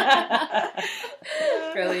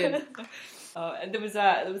 Brilliant. And there was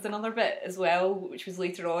another bit as well, which was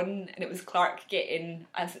later on, and it was Clark getting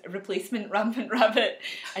a replacement rampant rabbit,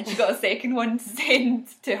 and she got a second one to send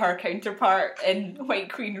to her counterpart in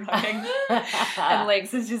White Queen running. And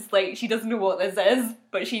Lex is just like, she doesn't know what this is,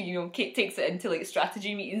 but she, Kate takes it into like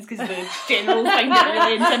strategy meetings because the generals find it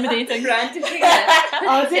really intimidating. Brandishing it.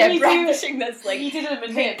 Oh, didn't you brandishing this like you did a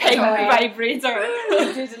manip pink of her. vibrator.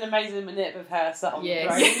 You did an amazing manip of her sat on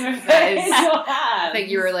Yes. the throne. That is- In your hand. I think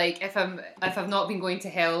you were like, if I've not been going to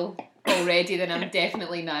hell already, then I'm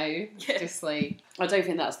definitely now. Just like I don't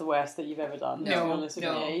think that's the worst that you've ever done. No, to be honest with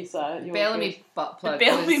no. you. So you're Bellamy good. butt plug The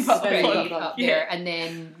Bellamy was butt pretty plug, up yeah. there, and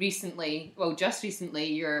then just recently,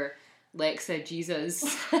 your Lexa Jesus.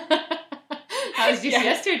 That was just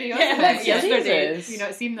yesterday, wasn't Yeah, it? that's yesterday. Have you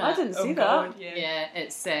not seen that? I didn't see that. God, Yeah,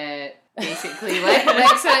 it's basically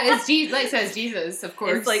Lexa is Jesus, of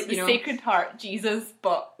course. It's like the you know. Sacred Heart Jesus,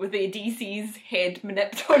 but with ADC's head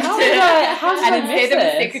manipped onto How it. did I And miss instead of the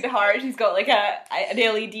this? Sacred Heart, she's got like an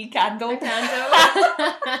LED candle.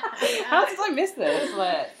 How did I miss this?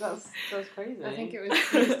 Like that's crazy. I think it was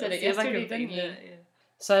posted it Feels like yesterday, a didn't thing, you? yeah.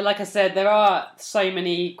 So, like I said, there are so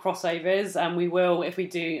many crossovers, and we will, if we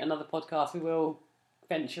do another podcast, we will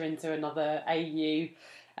venture into another AU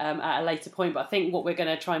at a later point. But I think what we're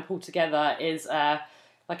going to try and pull together is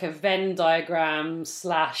like a Venn diagram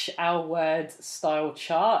 / our word style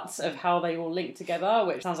charts of how they all link together,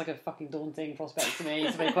 which sounds like a fucking daunting prospect to me,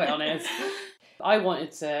 to be quite honest. I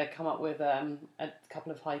wanted to come up with a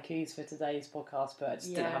couple of haikus for today's podcast, but I just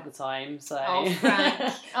didn't have the time. So,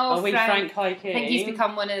 Frank. Are we Frank haiku? I think he's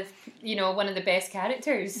become one of the best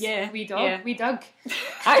characters. Yeah, we dug. yeah. We dug.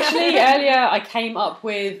 Actually, earlier I came up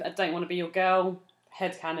with I Don't Want to Be Your Girl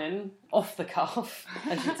headcanon off the cuff,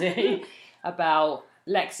 as you do, about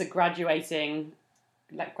Lexa graduating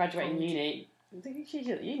uni. She's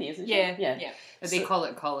at uni, isn't she? Yeah. They call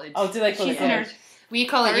it college. Oh, do they call it She's in her college? We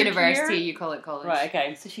call it third university. year? You call it college. Right,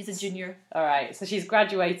 okay. So she's a junior. All right, so she's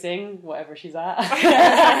graduating, whatever she's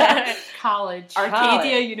at. College.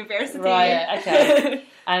 Arcadia University. Right, okay.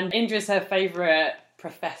 And Indra's her favourite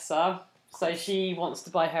professor. So she wants to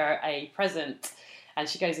buy her a present. And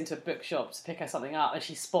she goes into a bookshop to pick her something up, and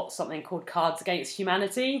she spots something called Cards Against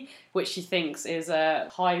Humanity, which she thinks is a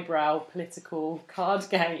highbrow political card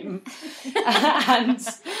game. And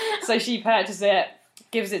so she purchases it,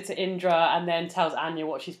 gives it to Indra, and then tells Anya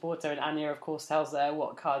what she's bought her. And Anya, of course, tells her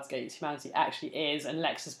what Cards Against Humanity actually is. And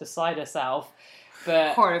Lexa's beside herself.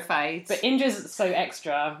 But horrified. But Indra's so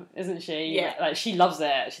extra, isn't she? Yeah. Like, she loves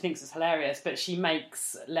it. She thinks it's hilarious. But she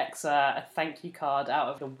makes Lexa a thank you card out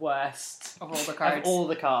of the worst of all the cards. Of all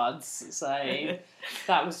the cards. So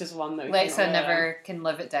that was just one that we Lexa never can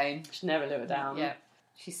live it down. She never live it down. Yeah.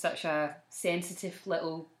 She's such a sensitive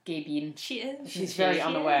little gay bean. She is. She's very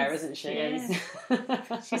unaware, isn't she? Yeah.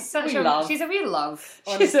 She's such she's a wee love.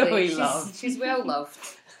 Honestly. She's a wee love. She's well loved.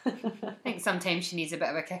 I think sometimes she needs a bit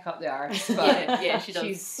of a kick up the arse, but yeah, she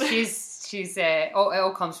does. She's it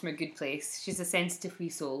all comes from a good place. She's a sensitive wee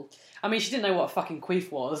soul. I mean, she didn't know what a fucking queef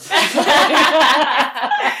was. What the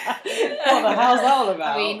hell's that all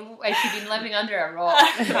about? I mean, has she been living under a rock?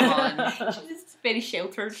 Come on. She's very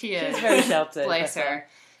sheltered. She is. She's very sheltered. Bless her.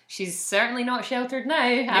 She's certainly not sheltered now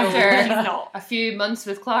after a few months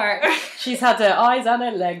with Clark. She's had her eyes and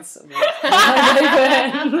her legs.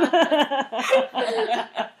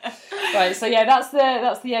 Right, so yeah, that's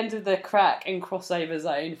the end of the crack and crossover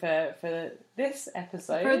zone for this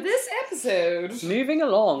episode. Moving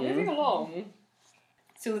along.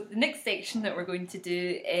 So the next section that we're going to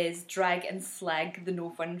do is drag and slag the No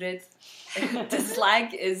 100. The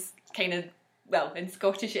slag is kind of, well, in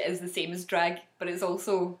Scottish it is the same as drag, but it's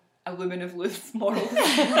also a woman of loose morals.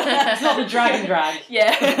 It's not the drag and drag.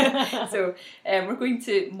 Yeah. So we're going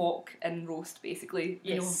to mock and roast, basically.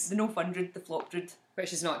 Yes. The No 100, the Flopdred.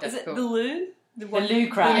 Which is not Is difficult. it the loo? The loo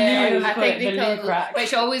crack. Yeah, I I think the they call loo it crack.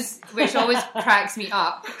 which always cracks me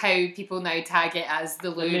up how people now tag it as the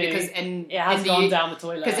loo, because it has in gone down the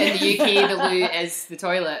toilet. Because in the UK the loo is the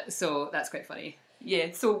toilet, so that's quite funny.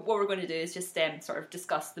 Yeah, so what we're going to do is just sort of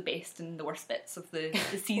discuss the best and the worst bits of the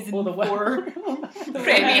season Or the 4 the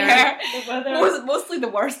premiere. Mostly the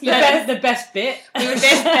worst bit. The best bit. The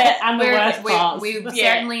best bit and the worst parts. We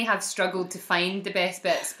certainly have struggled to find the best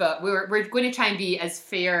bits, but we're going to try and be as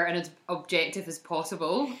fair and as objective as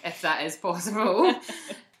possible, if that is possible.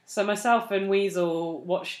 So myself and Weasel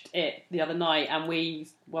watched it the other night, and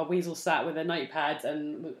Weasel sat with a notepad,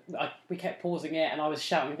 and we kept pausing it, and I was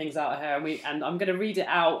shouting things out at her, and I'm going to read it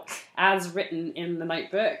out as written in the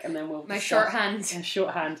notebook, and then we'll shorthand.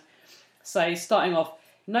 Shorthand. So starting off,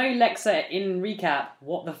 no Lexa in recap.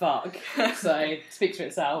 What the fuck? So it speaks for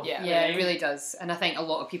itself. Yeah, it really does, and I think a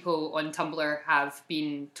lot of people on Tumblr have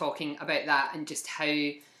been talking about that and just how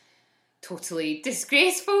totally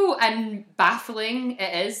disgraceful and baffling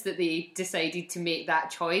it is that they decided to make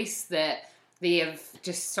that choice, that they have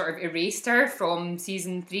just sort of erased her from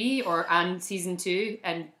season 3 and season 2,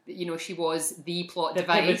 and she was the plot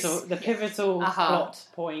device, the pivotal plot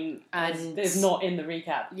point, and is not in the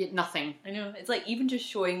recap. Nothing. I know, it's like even just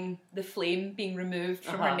showing the flame being removed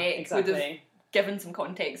from her neck would have given some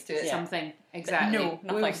context to it. Something, exactly. No,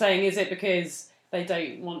 nothing. We were saying, is it because they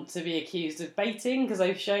don't want to be accused of baiting because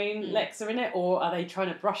they've shown Lexa in it, or are they trying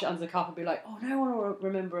to brush it under the carpet and be like, oh, no one will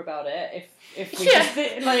remember about it if we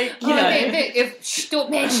just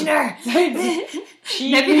don't mention her.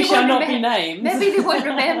 She shall not be named. Maybe they won't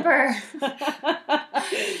remember.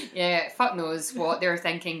 Yeah, fuck knows what they're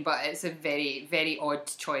thinking, but it's a very, very odd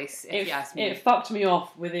choice if you ask me. It fucked me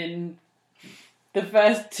off within the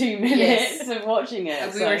first 2 minutes of watching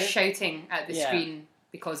it. We were shouting at the screen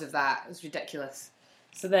because of that. It was ridiculous.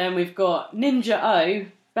 So then we've got Ninja O,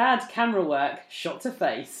 bad camera work, shot to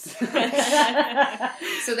face.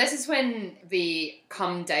 So this is when they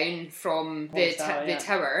come down from the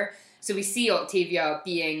tower. So we see Octavia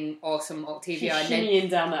being awesome Octavia. She's shimmying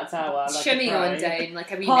down that tower. Like shimmying on down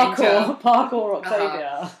like a wee ninja. Parkour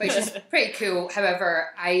Octavia. Which is pretty cool. However,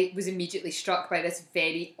 I was immediately struck by this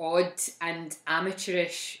very odd and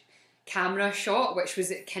amateurish camera shot, which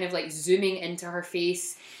was kind of like zooming into her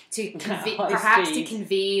face to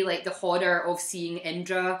convey like the horror of seeing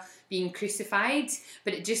Indra being crucified,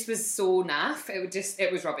 but it just was so naff.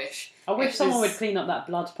 It was rubbish. I wish someone would clean up that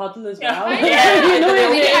blood puddle as well.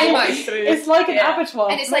 It's like an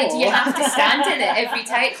abattoir, and it's like, do you have to stand in it every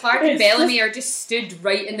time? Clark and Bellamy are just stood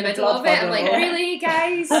right in the middle of it. I'm like, really,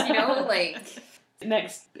 guys?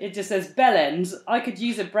 Next, it just says, Bellend, I could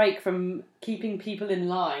use a break from keeping people in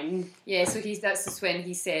line. Yeah, so that's just when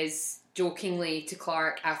he says, jokingly to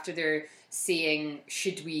Clark after they're saying,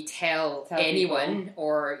 should we tell anyone people.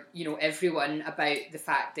 or, you know, everyone about the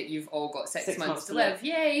fact that you've all got six months to live.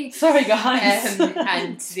 Yay! Sorry, guys.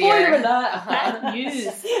 And Spoiler alert. Bad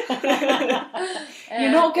news.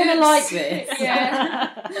 You're not going to like this. Yeah.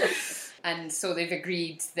 And so they've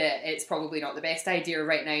agreed that it's probably not the best idea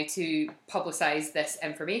right now to publicise this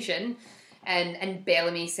information. And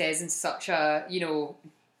Bellamy says in such a, you know,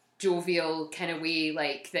 jovial kind of way,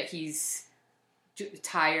 like, that he's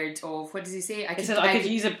tired of, what does he say? He said, I could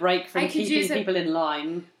use a break from keeping people in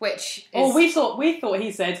line. Which is... Oh, we thought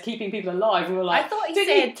he said keeping people alive. We were like, I thought he did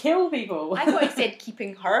said he kill people? I thought he said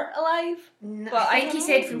keeping her alive. But But I think I he don't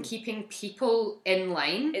said know. from keeping people in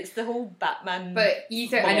line. It's the whole Batman. But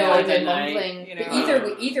either... I Yeah, know, I the don't know. mumbling. You But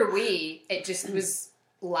know. either way, it just was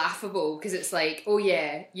laughable, because it's like, oh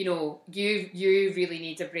yeah, you know, you really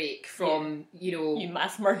need a break from, you know... you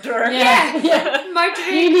mass murderer. Yeah.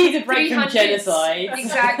 Murdering You need a break from 300s. genocide.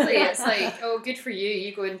 Exactly. It's like, oh, good for you.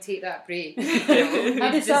 You go and take that break. You know,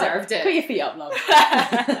 you've deserved Put it. your feet up, love.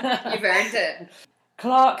 You've earned it.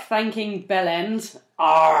 Clark thanking Bellend.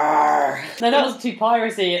 Arr. No, that was too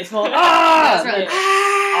piracy. It's more. That's Arr. really-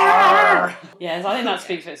 Arr. Yes, I think that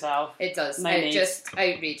speaks for itself. It does. No It's need. just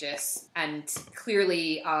outrageous. And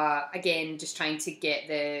clearly, again, just trying to get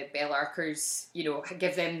the Bellarkers, you know,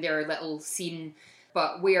 give them their little scene.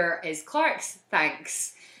 But where is Clark's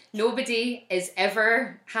thanks? Nobody has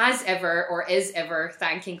ever, or is ever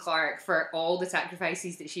thanking Clark for all the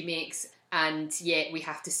sacrifices that she makes. And yet we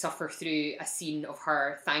have to suffer through a scene of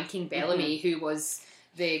her thanking Bellamy, who was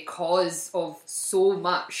the cause of so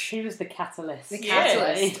much. She was the catalyst. The Yeah,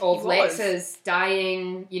 catalyst of he was. Lexa's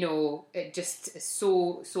dying, you know, it just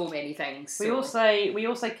so many things. We So-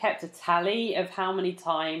 also kept a tally of how many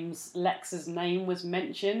times Lexa's name was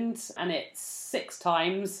mentioned, and it's 6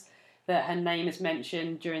 times that her name is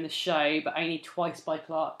mentioned during the show, but only twice by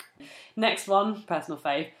Clark. Next one, personal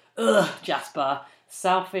fave. Ugh, Jasper.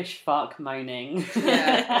 Selfish fuck moaning.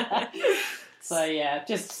 Yeah. So yeah,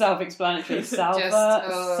 just self-explanatory. Sulfur?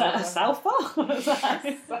 What was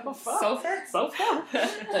that? Sulfur? Sulfur?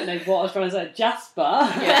 Don't know what I was trying to say. Jasper.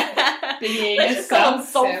 Yeah. Being Let's a just call him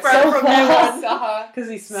sulfur Sulfur from now on. Uh-huh. because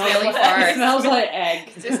he smells Smelly like fart. he smells like egg.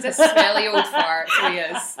 Just a smelly old fart, so he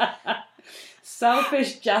is.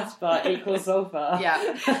 Selfish Jasper equals sulfur.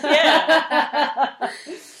 Yeah. Yeah.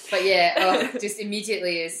 But yeah, just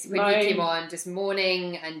immediately as when Moan. he came on, just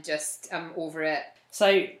moaning and just over it.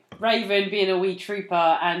 So Raven being a wee trooper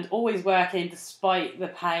and always working despite the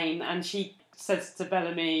pain, and she says to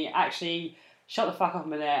Bellamy, actually, shut the fuck up a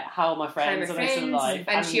minute, how are my friends? How Are my they still friends. alive?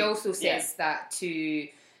 And she also says yeah. that to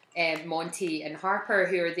Monty and Harper,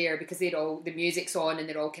 who are there because the music's on and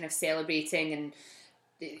they're all kind of celebrating, and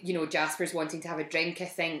you know, Jasper's wanting to have a drink, I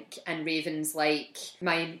think, and Raven's like,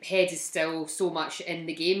 my head is still so much in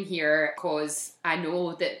the game here because I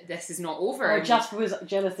know that this is not over. Oh, Jasper was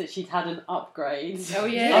jealous that she'd had an upgrade. Oh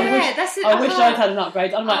yeah, I wish I'd had an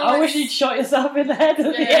upgrade. I'm like, Oh, I wish it's- you'd shot yourself in the head at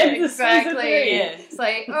the Yeah, end of exactly. season 3. Yeah. It's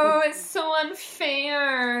like, oh, it's so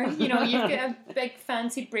unfair. You know, you've got a big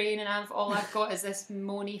fancy brain and all I've got is this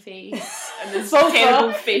moany face. And this Sulfur.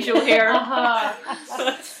 terrible facial hair.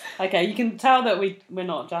 Uh-huh. Okay, you can tell that we're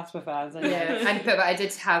not Jasper fans. Anyway. Yeah, but I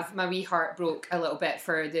did have, my wee heart broke a little bit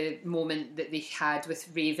for the moment that they had with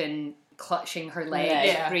Raven clutching her leg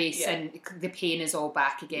Yeah. brace, Yeah. and the pain is all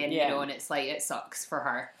back again, Yeah. you know, and it's like, it sucks for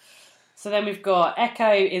her. So then we've got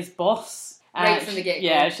Echo is boss. Right from the get-go.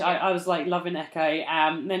 Yeah, I was like loving Echo.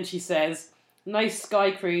 Then she says, no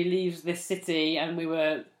Sky Crew leaves this city, and we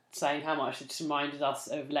were saying how much it just reminded us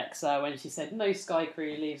of Lexa when she said, no Sky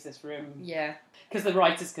Crew leaves this room. Yeah. Because the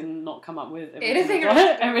writers can not come up with Anything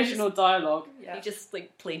original dialogue. Yeah. They just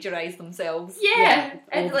like plagiarise themselves. Yeah, Yeah,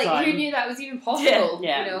 and all the like, who time. knew that was even possible?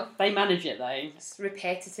 Yeah, You know, they manage it though. it's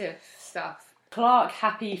repetitive stuff. Clark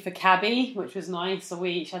happy for Cabby, which was nice. So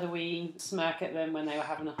we each had a wee smirk at them when they were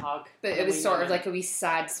having a hug. But it was sort of like a wee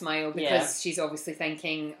sad smile because Yeah. she's obviously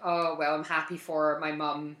thinking, oh, well, I'm happy for my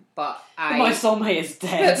mum, but my soulmate is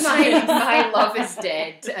dead. but my love is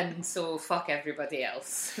dead, and so fuck everybody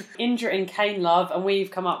else. Indra and Kane love, and we've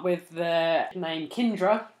come up with the name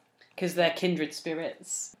Kindra because they're kindred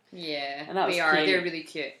spirits. Yeah, And that was they are. cute. They're really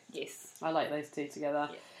cute. Yes. I like those two together.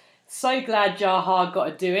 Yeah. So glad Jahar got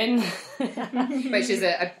a doing. Which is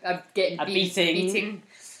a getting A beating.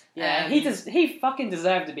 Yeah, he fucking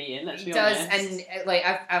deserved a beating, let's He be does, honest. and like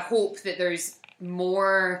I hope that there's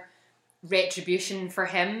more retribution for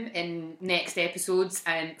him in next episodes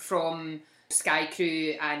and from Sky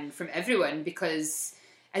Crew and from everyone, because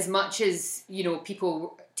as much as, you know,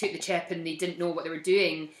 people took the chip and they didn't know what they were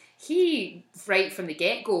doing, he, right from the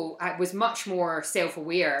get-go, was much more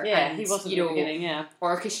self-aware. Yeah, and, he was at you the know, beginning, yeah.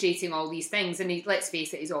 orchestrating all these things. And let's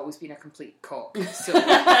face it, he's always been a complete cock. So,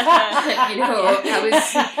 I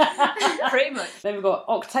was... Pretty much. Then we've got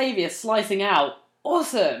Octavia slicing out.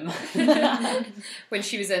 Awesome! When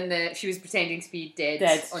she was she was pretending to be dead.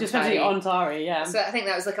 Just pretending on Tari, yeah. So I think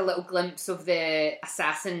that was like a little glimpse of the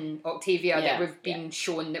assassin Octavia that we've been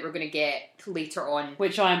shown that we're going to get later on.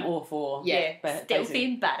 Which I am all for. Yeah. Stealthy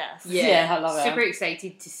and badass. Yeah, I love it. Super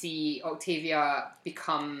excited to see Octavia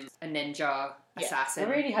become a ninja assassin. I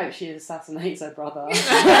really hope she assassinates her brother. Only.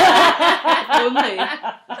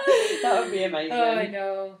 That would be amazing. Oh, I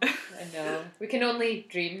know. We can only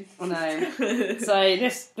dream. I know. So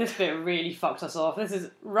this bit really fucked us off. This is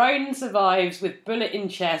Roan survives with bullet in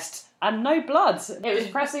chest and no blood. It was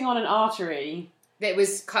pressing on an artery that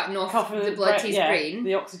was cutting off the blood to his brain.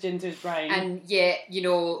 The oxygen to his brain. And yet,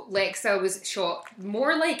 Lexa was shot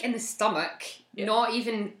more like in the stomach, not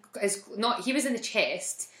even he was in the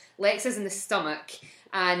chest. Lexa's in the stomach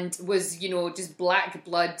and was, just black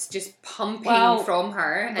blood just pumping from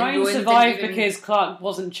her. And Roan survived because Clark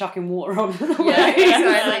wasn't chucking water on her. Yeah,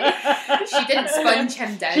 exactly. She didn't sponge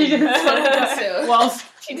him down. So. Whilst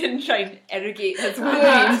she didn't try and irrigate his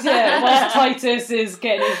wounds. Whilst Titus is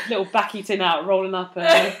getting his little backy tin out, rolling up a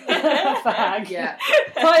fag. Yeah.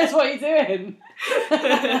 Titus, what are you doing?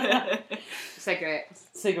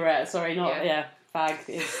 Cigarette, sorry, not, fag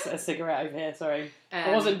is a cigarette over here, sorry.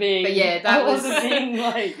 I wasn't being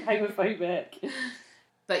homophobic.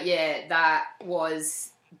 But yeah, that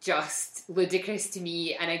was just ludicrous to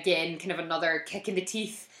me, and again, kind of another kick in the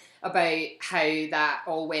teeth about how that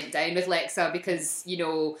all went down with Lexa, because,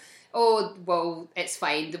 it's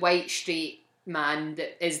fine, the white straight man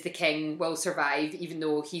that is the king will survive, even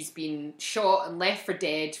though he's been shot and left for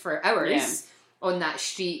dead for hours on that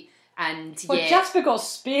street. And Jasper got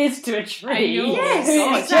speared to a tree. Yes,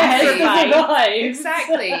 exactly.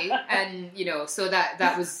 And so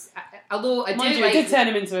that was. Although I it did turn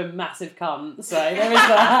him into a massive cunt. So there is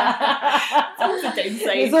that. That's a downside.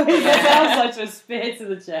 There's always a downside to a spear to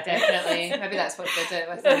the chest. Definitely, maybe that's what did it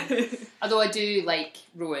with him. Although I do like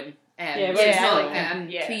Rowan. I'm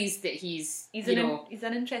pleased that he's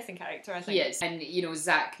an interesting character, I think. He is. And,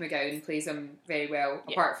 Zach McGowan plays him very well,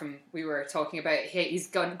 apart from, we were talking about, he's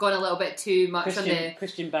gone a little bit too much on the...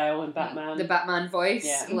 Christian Bale and Batman. The Batman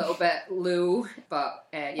voice, a little bit low, but,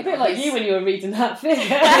 a bit like you when you were reading that thing.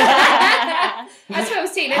 That's what I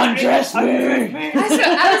was taking Undress me!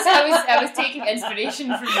 I was taking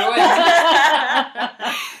inspiration from Rowan.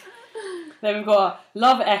 Then we've got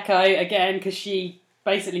Love Echo, again, because she...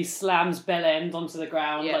 basically slams Bell End onto the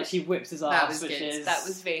ground, like she whips his ass, that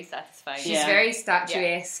was very satisfying. She's very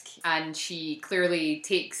statuesque, and she clearly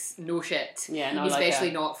takes no shit. Especially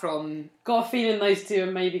not from. Got a feeling those two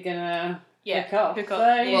are maybe gonna hook up.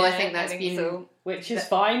 Well, I think that's been so. Which is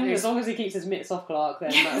fine as long as he keeps his mitts off Clark.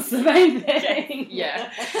 Then that's the main thing.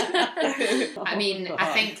 I mean,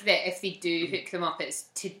 I think that if they do hook them up,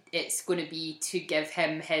 it's going to be to give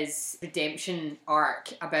him his redemption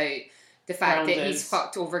arc about. The fact that he's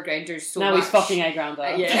fucked over Grounders so much. Now he's fucking a Grounder.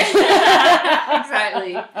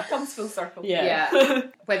 Exactly. Comes full circle. Yeah.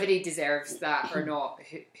 Whether he deserves that or not,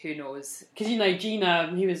 who knows? Because,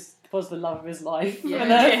 Gina, he was the love of his life for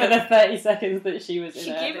the 30 seconds that she was in it.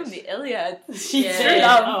 She gave him the Iliad. She did.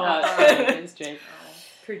 It's true.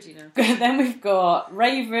 Poor Gina. Then we've got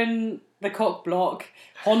Raven, the cock block,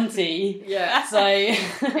 Honty. So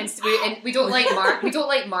and we don't like Mark. We don't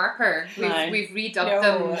like Marker. We've redubbed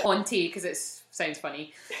them Honty because it sounds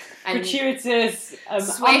funny. And gratuitous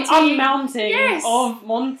unmounting of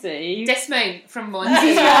Monty. Dismount from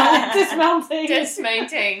Monty.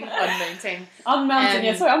 Dismounting. Unmounting.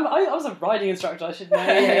 Unmounting. Sorry, I was a riding instructor. I should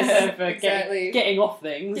know for getting off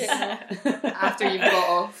things. After you've got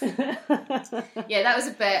off. That was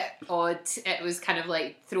a bit odd. It was kind of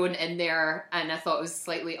like thrown in there, and I thought it was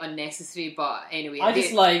slightly unnecessary. But anyway, I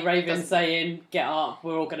just like Raven saying, "Get up,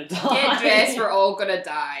 we're all gonna die. Get dressed, we're all gonna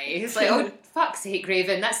die." It's like, oh, fuck's sake,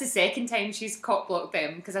 Raven. That's the second time she's cock-blocked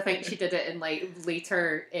them, because I think she did it in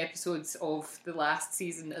later episodes of the last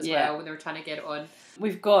season as well, when they were trying to get it on.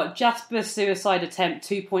 We've got Jasper's suicide attempt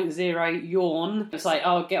 2.0 yawn. It's like,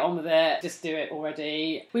 oh, get on with it, just do it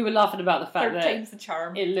already. We were laughing about the fact Third time's the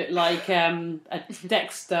charm. It looked like a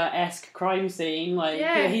Dexter-esque crime scene. Like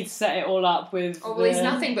he'd set it all up with. Oh well, he's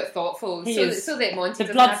nothing but thoughtful. So that Monty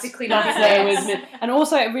doesn't have to clean up his mess. And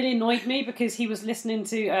also, it really annoyed me because he was listening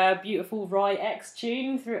to a beautiful Rye X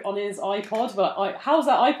tune on his iPod. But how's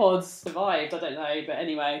that iPod survived? I don't know. But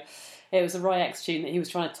anyway. It was a Rye X tune that he was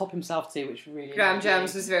trying to top himself to, which really...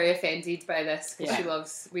 GramJams was very offended by this, because she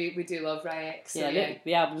loves... We do love Rye X. So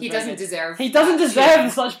the album's he doesn't deserve... He doesn't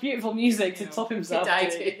deserve such beautiful music to top himself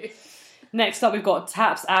to. Next up, we've got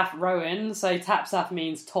Taps Af Rowan. So Taps Af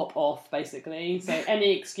means top off, basically. So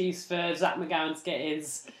any excuse for Zach McGowan to get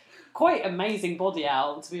his... quite amazing body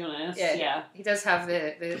out, to be honest. Yeah. He does have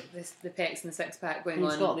the pecs and the six pack going on.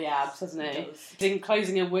 He's got the abs, hasn't he? He's been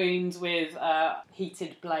closing a wound with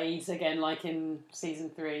heated blades again, like in season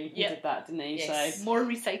 3. He did that, didn't he? Yes. So more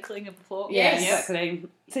recycling of the plot. Yeah, exactly.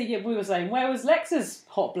 So we were saying, where was Lexa's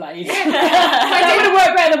hot blade? That would have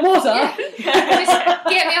worked better than water. Just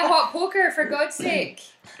get me a hot poker, for God's sake.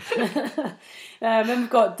 Then we've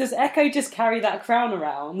got, does Echo just carry that crown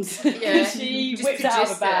around? Yeah. She whipped it out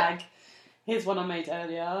of a bag. Here's one I made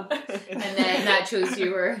earlier. And then Nachos, you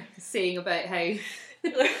were saying about how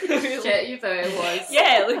shit you thought it was.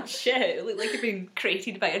 Yeah, it looked shit. It looked like it'd been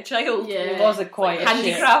created by a child. Yeah. It was quite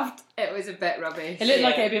handicraft. It was a bit rubbish. It looked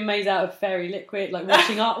like it had been made out of fairy liquid, like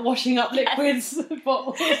washing up liquids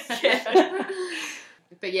bottles. Yeah.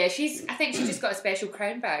 But yeah, I think she just got a special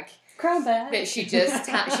crown bag. Crown bag. That she just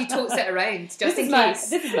she totes it around just in case.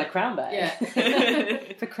 This is my crown bag.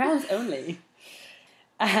 Yeah. For crowns only.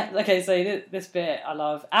 Okay, so this bit I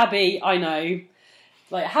love. Abby, I know.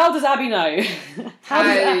 Like, how does Abby know?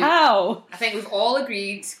 How? I think we've all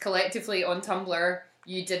agreed collectively on Tumblr,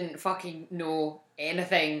 you didn't fucking know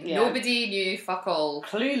anything. Yeah. Nobody knew fuck all.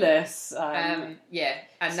 Clueless. Yeah,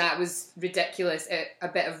 and that was ridiculous. A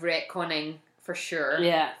bit of retconning for sure.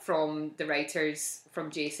 Yeah. From the writers,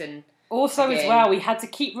 from Jason. Also, as well, we had to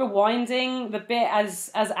keep rewinding the bit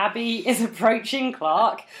as Abby is approaching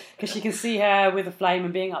Clark, because she can see her with a flame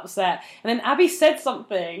and being upset. And then Abby said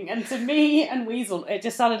something, and to me and Weasel, it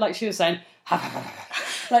just sounded like she was saying,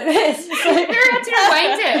 like this. We had to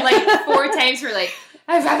rewind it like 4 times. We're like,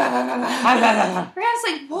 where I was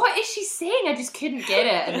like, what is she saying? I just couldn't get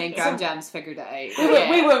it. And then GramJams figured it out.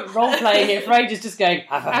 We were role playing it for ages, just going,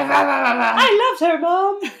 I loved her,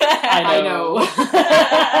 Mum. I know.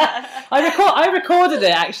 I recorded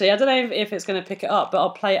it actually. I don't know if it's going to pick it up, but I'll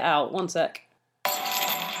play it out. One sec.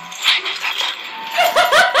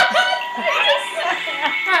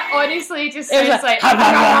 Honestly, just sounds like.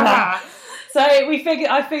 So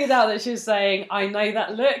I figured out that she was saying, I know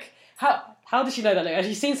that look. How does she know that look? Has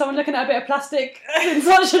she seen someone looking at a bit of plastic in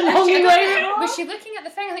such a long way? Was she looking at the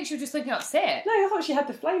thing? I think she was just looking upset. No, I thought she had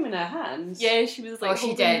the flame in her hands. Yeah, she was like,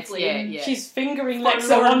 she did. Yeah. She's fingering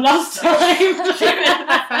Lexa one last time.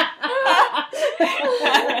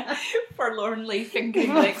 Forlornly fingering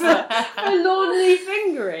Lexa. Forlornly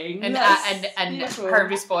fingering. And her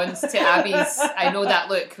response to Abby's, I know that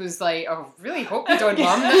look, was like, oh, really hope you don't,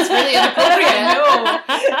 Mum. That's really inappropriate.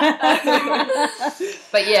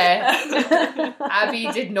 But yeah, Abby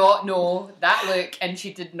did not know that look, and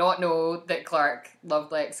she did not know that Clark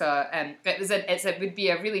loved Lexa. It would be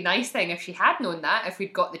a really nice thing if she had known that, if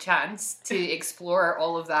we'd got the chance to explore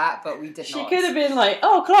all of that, but we did not. She could have been like,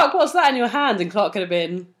 oh, Clark, what's that in your hand? And Clark could have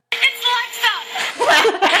been...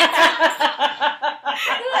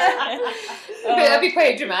 That'd be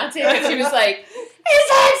quite dramatic if she was like,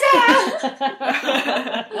 it's Lexa!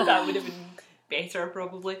 That would have been better,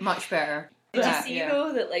 probably. Much better. Did you see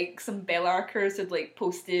though that like some Bellarkers had like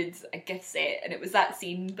posted a gift set and it was that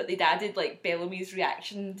scene, but they'd added like Bellamy's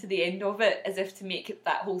reaction to the end of it as if to make it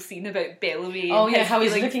that whole scene about Bellamy and his how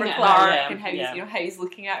he's feelings looking for at Clark her, and how he's how he's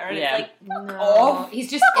looking at her and Yeah. it's like fuck off.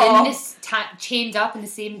 He's just in this chained up in the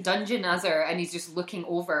same dungeon as her, and he's just looking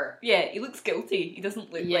over. Yeah, he looks guilty. He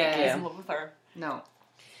doesn't look like he's in love with her. No.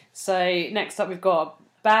 So next up we've got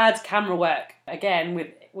bad camera work again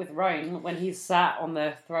with Roan when he's sat on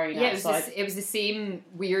the throne outside. It was the same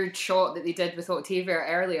weird shot that they did with Octavia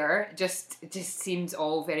earlier. It just seems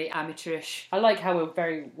all very amateurish. I like how we're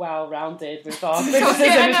very well rounded with our criticism.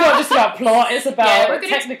 It's not just about plot; it's about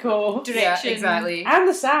technical direction, exactly, and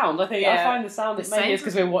the sound. I think I find the sound that maybe it's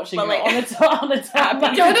because we're watching it on a tab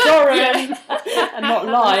and not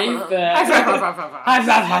live.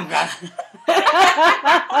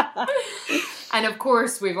 And of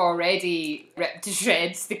course, we've already ripped to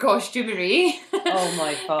shreds the costumery. Oh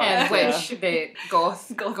my god! Which the goth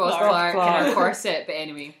Clark in her corset. But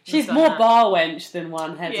anyway, she's more bar wench than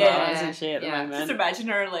one header, isn't she? At the moment, just imagine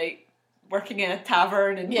her like working in a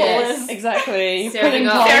tavern in Yes, Poland. Exactly.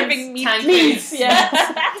 Serving mead. tankards. Yeah.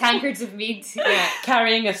 Tankards of mead. Yeah.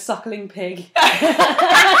 Carrying a suckling pig.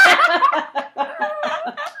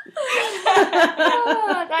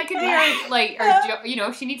 That could be her job. You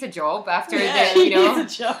know, she needs a job after She you know.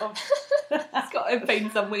 needs a job. He's got to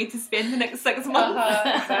find some way to spend the next 6 months.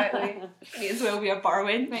 Exactly. May as well be a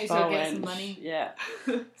barwind. Might as well get some money. Yeah.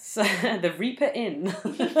 So the Reaper Inn.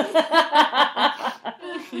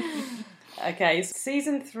 Okay,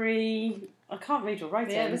 season 3. I can't read your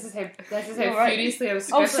writing. Yeah, this is how Right. furiously I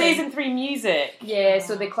was Oh, scribbling. season 3 music. Yeah,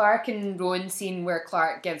 so the Clark and Rowan scene where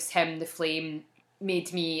Clark gives him the flame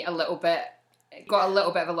made me got a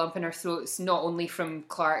little bit of a lump in our throats, not only from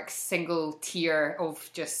Clark's single tear of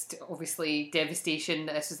just obviously devastation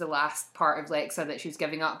that this was the last part of Lexa that she was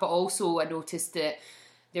giving up, but also I noticed that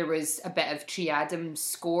there was a bit of Triadam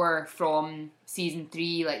score from season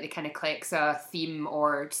 3, like the kind of Clexa theme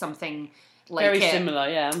or something like Very it. similar,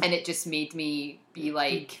 yeah. And it just made me be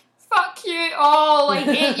like, fuck you all, I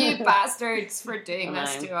hate you bastards for doing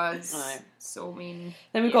this to us. I know. So mean.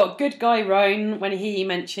 Then we've got Good Guy Roan when he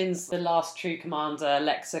mentions the last true commander,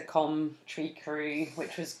 Lexicom Tree Crew,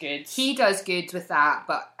 which was good. He does good with that,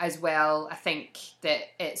 but as well, I think that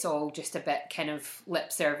it's all just a bit kind of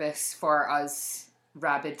lip service for us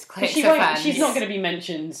rabid Clexa fans. She's not going to be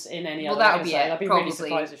mentioned in any other that'll episode. be it. I'd be Probably. really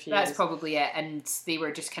surprised if she That's is. probably it. And they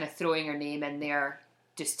were just kind of throwing her name in there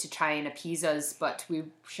just to try and appease us, but we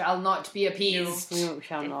shall not be appeased. No, we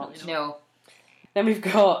shall not. No. Then we've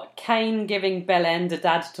got Kane giving Bellend a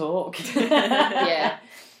dad talk. Yeah.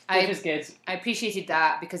 Which was good. I appreciated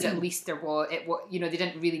that because at least there was they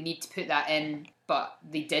didn't really need to put that in, but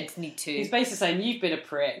they did need to. He's basically saying, you've been a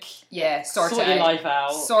prick. Yeah, sort it your out. life out.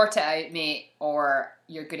 Sort it out, mate, or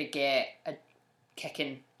you're gonna get a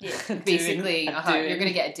kicking. Yeah. Basically, A doing. you're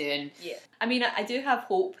gonna get a doing. Yeah. I mean, I do have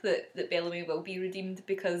hope that Bellamy will be redeemed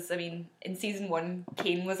because, I mean, in season 1,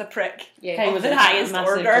 Kane was a prick. Yeah. Kane Of was the a highest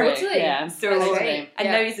massive order. prick. Totally. Yeah. So, That's right. and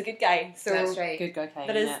Yeah. now he's a good guy. So That's right. Good guy Kane.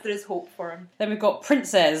 there is hope for him. Then we've got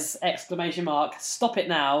Princess! Exclamation mark. Stop it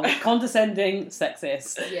now. Condescending,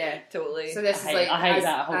 sexist. Yeah. Totally. So this I is like hate as,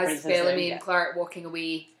 that whole as princess Bellamy thing. and Clark walking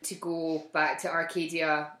away to go back to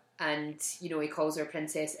Arcadia, and he calls her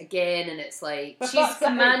princess again, and it's like For she's fuck's sake.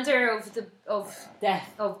 commander of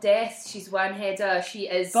death. She's one-header. She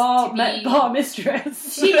is to be Bar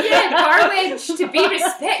mistress. Barwedge to be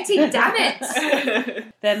respected. Damn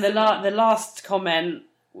it. Then the last comment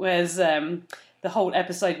was the whole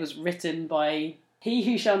episode was written by He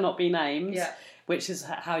Who Shall Not Be Named. Yeah. Which is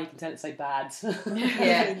how you can tell it's so bad.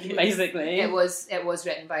 Yeah. Basically. It was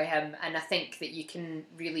written by him, and I think that you can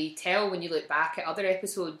really tell when you look back at other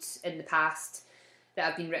episodes in the past that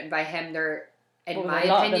have been written by him. They're, in my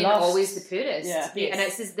opinion, always the poorest. Yeah. And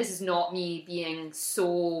this is not me being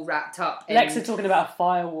so wrapped up in... Lexa talking about a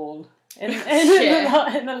firewall in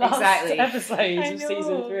Yeah. the last Exactly. episodes of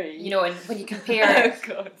season 3. And when you compare Oh,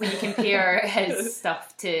 God. when you compare his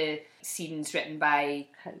stuff to scenes written by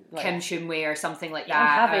Kim Shumway or something like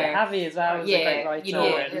that, Javi as well. Was a great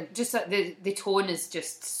writer. And just the tone is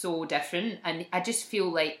just so different, and I just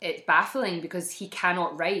feel like it's baffling because he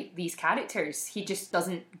cannot write these characters. He just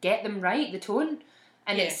doesn't get them right, the tone,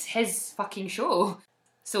 and it's his fucking show.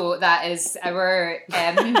 So that is our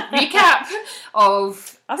recap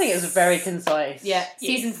of... I think it was very concise. Yeah,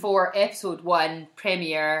 season 4, episode 1,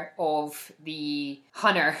 premiere of the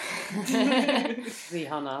Hunner. The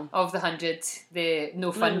Hunner. Of the 100, the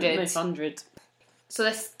no funded. No funded. So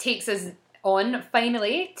this takes us on,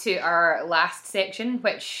 finally, to our last section,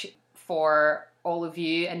 which for all of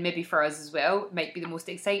you, and maybe for us as well, might be the most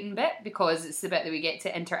exciting bit, because it's the bit that we get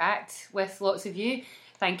to interact with lots of you.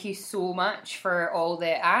 Thank you so much for all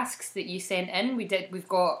the asks that you sent in. We've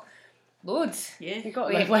got loads. Yeah, we got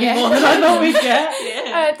We- way more yeah. than I thought we'd get.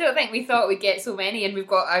 Yeah. I don't think we thought we'd get so many, and we've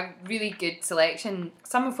got a really good selection,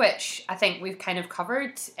 some of which I think we've kind of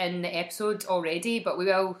covered in the episode already, but we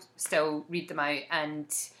will still read them out and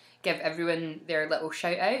give everyone their little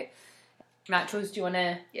shout out. Nachos, do you want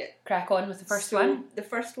to crack on with the first one? The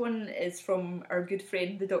first one is from our good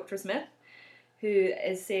friend, the Dr. Smith, who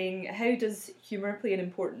is saying, how does humour play an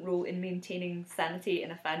important role in maintaining sanity in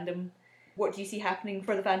a fandom? What do you see happening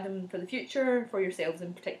for the fandom for the future, for yourselves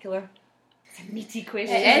in particular? It's a meaty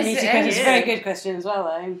question. It is. It's a very good question as well,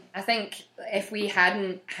 though. I think if we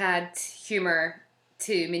hadn't had humour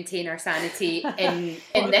to maintain our sanity in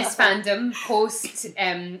this fandom post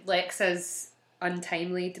Lexa's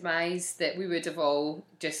untimely demise, that we would have all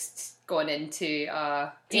just gone into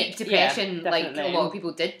deep depression, like a definitely. lot of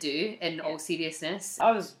people did do, in all seriousness.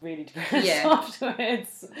 I was really depressed Yeah.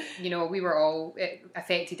 afterwards. You know, we were all, it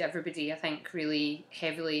affected everybody, I think, really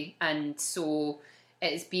heavily, and so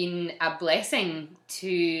it's been a blessing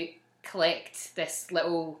to collect this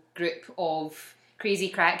little group of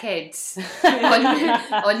crazy crackheads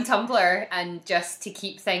on Tumblr, and just to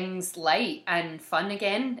keep things light and fun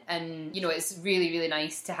again. And you know, it's really, really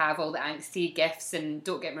nice to have all the angsty gifs, and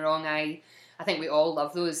don't get me wrong, I think we all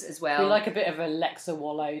love those as well. We like a bit of a Lexa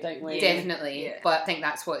wallow, don't we? Definitely. Yeah. But I think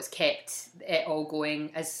that's what's kept it all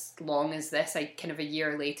going as long as this, like kind of a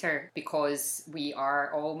year later, because we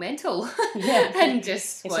are all mental. Yeah. And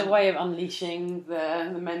just It's a way of unleashing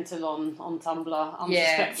the mental on Tumblr,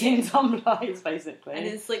 unsuspecting Tumblr, basically. And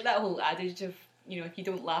it's like that whole adage of, you know, if you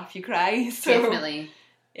don't laugh, you cry. So Definitely.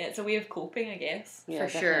 yeah, it's a way of coping, I guess. Yeah, for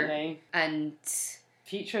sure. definitely. And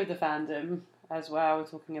Future of the fandom as well, we're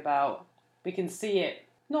talking about. We can see it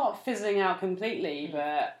not fizzling out completely,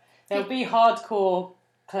 but there'll be hardcore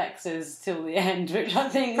Clexas till the end, which I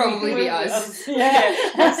think Probably be us. Yeah,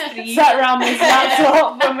 Us three. sat around this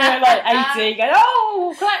laptop when we were like 80, going,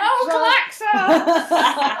 "Oh,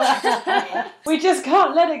 Clexa! We just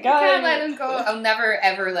can't let it go. can't let them go. I'll never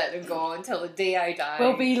ever let them go until the day I die.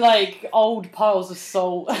 We'll be like old piles of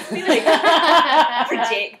salt." Be like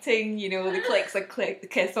projecting, you know, the Clexa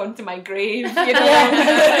kiss onto my grave, you know.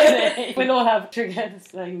 Yeah, we'll all have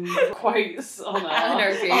triggers and quotes on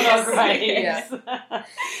our graves. Yeah.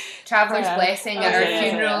 Traveller's Blessing at our Yeah.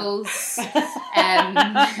 funerals.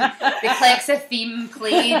 The Clexa theme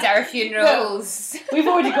played at our funerals. We've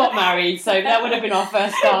already got married, so that would have been our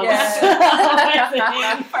first dance.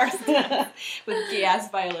 First with gay ass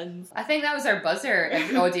violins. I think that was our buzzer,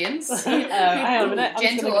 audience. Hang on a minute. I'm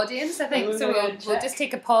just Gentle gonna- audience, I think. We're So gonna we'll check. just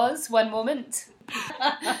take a pause, one moment.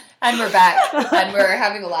 And we're back. And we're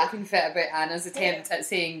having a laughing fit about Anna's attempt at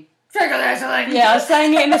saying, "Figure wrestling!" Yeah, I was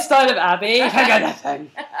saying it in the style of Abby.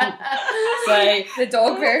 So The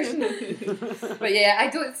dog version. But yeah, I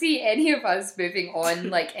don't see any of us moving on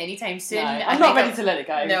like anytime soon. no, I I'm not think ready to let it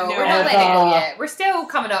go. No, No, we're not letting it go never. yet. We're still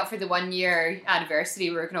coming up for the 1 year anniversary.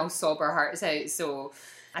 We're going to all sob our hearts out. So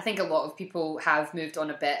I think a lot of people have moved on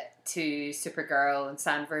a bit to Supergirl and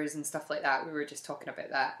Sandvers and stuff like that. We were just talking about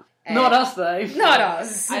that. Not us though. Not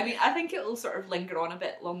us. I mean, I think it'll sort of linger on a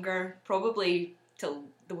bit longer, probably till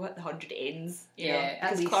the 100 ends. You know, Yeah, at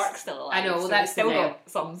because least. Clark's still alive. I know, well, so that's still the thing. got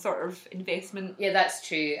some sort of investment. Yeah, that's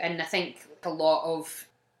true. And I think a lot of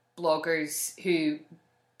bloggers who,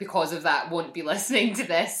 because of that, won't be listening to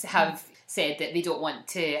this have said that they don't want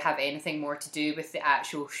to have anything more to do with the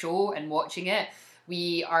actual show and watching it.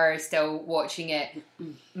 We are still watching it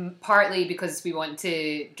partly because we want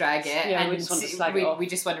to drag it, Yeah, and we just want to slag it off. we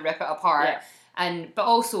just want to rip it apart. Yeah. But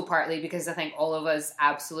also partly because I think all of us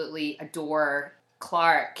absolutely adore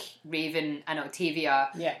Clark, Raven and Octavia,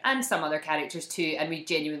 Yeah. and some other characters too, and we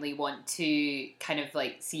genuinely want to kind of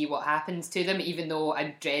like see what happens to them, even though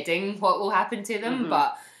I'm dreading what will happen to them,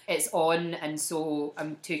 but it's on, and so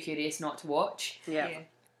I'm too curious not to watch. Yeah. Yeah.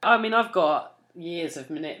 I mean, I've got years of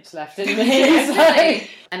manips left in me. Definitely.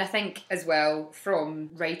 And I think as well,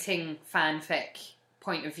 from writing fanfic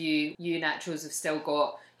point of view, you Nachos have still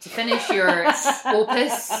got to finish your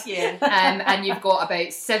opus. Yeah. And you've got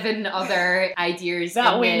about 7 other ideas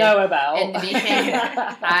That in we the, know about. in the making.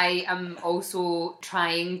 I am also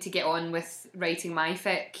trying to get on with writing my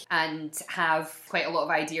fic and have quite a lot of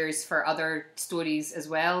ideas for other stories as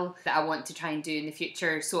well that I want to try and do in the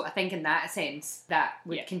future. So I think in that sense, that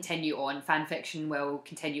would continue on. Fanfiction will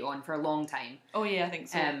continue on for a long time. Oh yeah, I think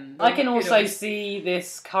so. I can who also knows? see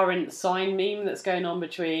this current sign meme that's going on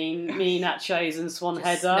between me, Nachos, and Swan Just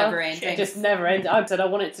Header. never ending. Just never end. I said I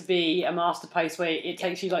want it to be a master post where it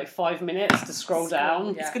takes you like 5 minutes to scroll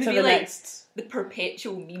down yeah. It's going to to be the like next. the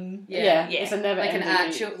perpetual meme. Yeah, Yeah. it's a never Like an ending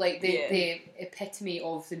actual, like the, Yeah. the epitome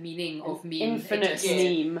of the meaning of meme. infinite It just-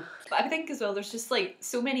 meme. But I think as well, there's just like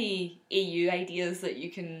so many AU ideas that you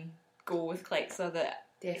can go with Clexa that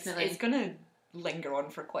Definitely. it's going to linger on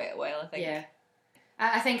for quite a while, I think. Yeah.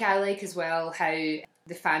 I think I like as well how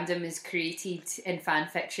the fandom is created in fan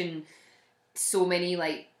fiction so many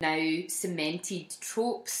like now cemented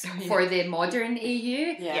tropes for the modern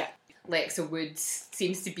AU. Yeah. Lexa Woods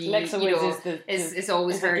seems to be, Lexa you Woods know, is is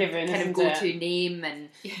always is a her given, kind of isn't go-to it? name, and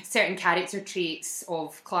certain character traits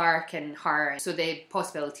of Clark and her. So the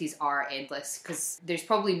possibilities are endless because there's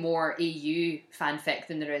probably more AU fanfic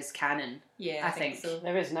than there is canon. Yeah, I think. so.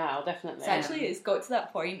 There is now, definitely. It's actually, it's got to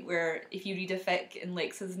that point where if you read a fic and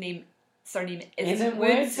Lexa's surname Isn't isn't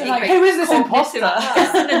Woods? Woods, It's like, who is this imposter? You're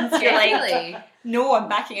like, Definitely. no, I'm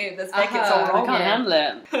backing out of this fic, it's Uh-huh. all I wrong. can't handle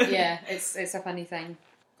it. Yeah, it's a funny thing.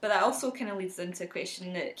 But that also kind of leads into a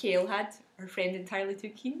question that Kale had, her friend entirely too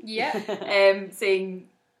keen. Yeah. Saying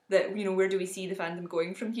that, you know, where do we see the fandom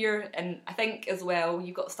going from here? And I think as well,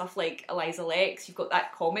 you've got stuff like Eliza Lex, you've got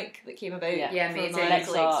that comic that came about. Yeah, for amazing. Lex,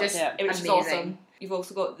 Just which is amazing. awesome. You've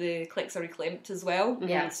also got the Clexa Reclaimed as well.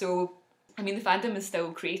 Yeah. So, I mean, the fandom is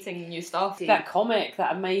still creating new stuff. That comic,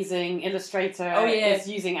 that amazing illustrator is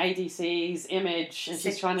using ADC's image and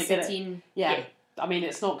she's trying to get it. Yeah. I mean,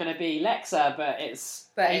 it's not going to be Lexa, but it's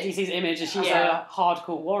ADC's image, and she's a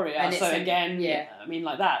hardcore warrior. And so again, I mean,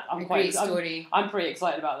 like that. I'm great story. I'm pretty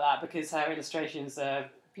excited about that because her illustrations are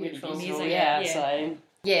beautiful. Really beautiful. Amazing.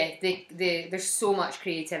 So there's so much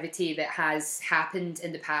creativity that has happened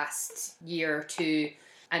in the past year or two,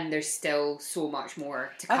 and there's still so much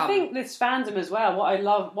more to come. I think this fandom as well.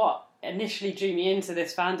 What initially drew me into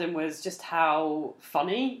this fandom was just how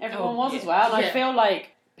funny everyone was as well. And I feel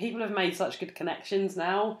like people have made such good connections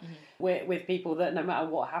now with people that no matter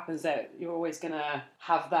what happens, that you're always going to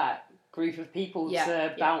have that group of people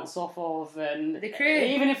to bounce off of, and the crew.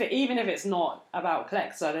 Even if it's not about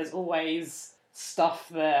Clexa, there's always stuff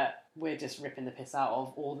that we're just ripping the piss out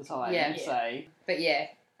of all the time. So, but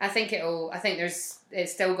I think it's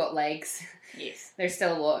still got legs. Yes, there's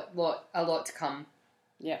still a lot to come.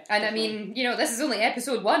 Yeah, and definitely. I mean, you know, this is only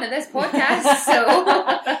episode 1 of this podcast, so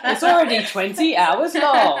it's already 20 hours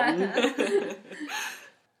long.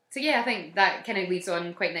 So I think that kind of leads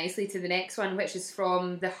on quite nicely to the next one, which is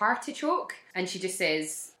from the Heartichoke, and she just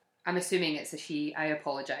says, I'm assuming it's a she, I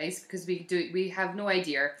apologise, because we have no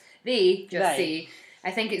idea. They say,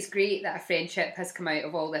 I think it's great that a friendship has come out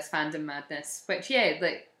of all this fandom madness, which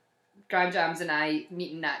like GramJams and I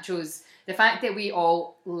meeting Nachos, the fact that we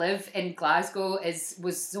all live in Glasgow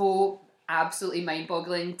was so absolutely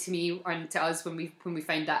mind-boggling to me and to us when we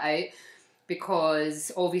found that out,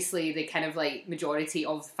 because obviously the kind of like majority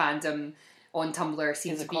of fandom on Tumblr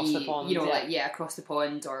seems to be the pond, across the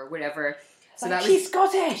pond or wherever. So like, she's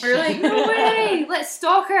Scottish. We're like, no way, let's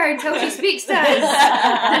stalk her until she speaks to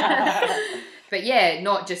us. But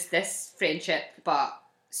not just this friendship, but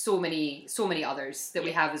so many others that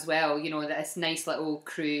we have as well. You know, this nice little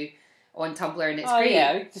crew on Tumblr, and it's great.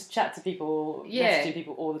 Yeah, we just chat to people, messaging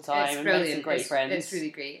people all the time, it's and brilliant. make some great friends. It's really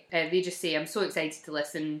great. They just say, I'm so excited to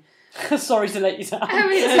listen. Sorry to let you down.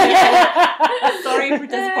 Sorry for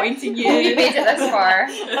disappointing you. You made it this far.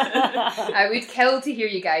 I would kill to hear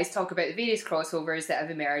you guys talk about the various crossovers that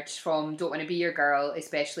have emerged from Don't Want to Be Your Girl,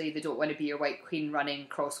 especially the Don't Want to Be Your White Queen running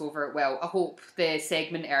crossover. Well, I hope the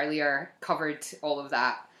segment earlier covered all of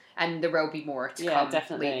that. And there will be more to come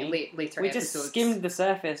definitely. Later we episodes. Just skimmed the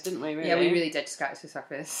surface, didn't we, really? Yeah, we really did scratch the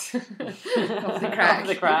surface of the crack. Of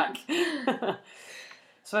the crack.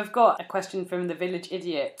 So I've got a question from the Village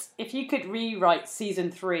Idiot. If you could rewrite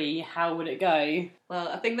season 3, how would it go? Well,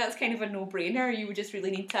 I think that's kind of a no-brainer. You would just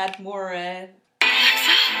really need to add more...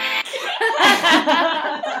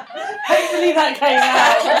 Hopefully that came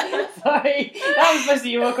out. Sorry, that was supposed to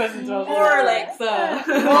be your question to us. More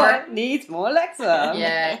Alexa. Needs more Alexa.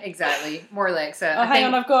 Yeah, exactly. More Alexa. Oh, hang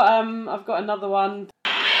on, I've got another one.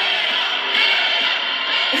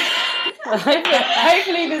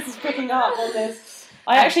 Hopefully this is picking up on this.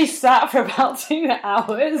 I actually sat for about 2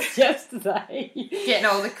 hours yesterday. Getting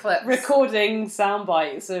all the clips. Recording sound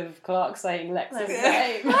bites of Clark saying Lexa's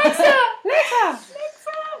name. Lexa!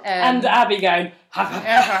 And Abby going, I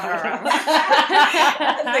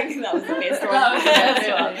think that was the best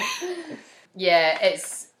one. Yeah,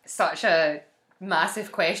 it's such a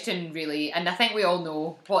massive question, really, and I think we all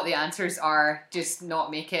know what the answers are, just not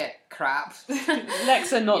make it crap.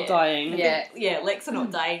 Lexa not dying. Yeah, Lexa not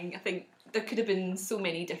dying. I think there could have been so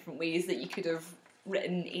many different ways that you could have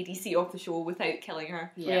written ADC off the show without killing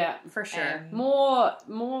her. Yeah, for sure. More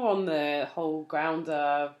on the whole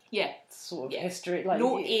grounder sort of history. Like,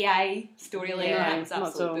 no AI storyline. Yeah, That's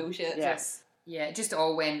absolute bullshit. Yes. Yeah, it just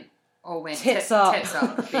all went tits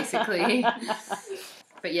up, basically.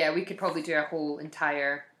 But yeah, we could probably do a whole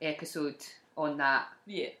entire episode on that.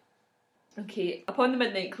 Yeah. Okay, Upon the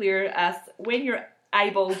Midnight Clear asks, when you're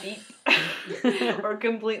eyeball deep or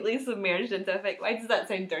completely submerged into a fic. Why does that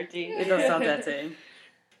sound dirty? It does sound dirty.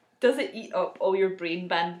 Does it eat up all your brain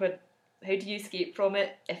bandwidth? How do you escape from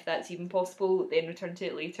it, if that's even possible, then return to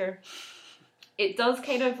it later? It does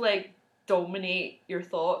kind of like dominate your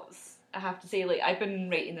thoughts, I have to say. Like, I've been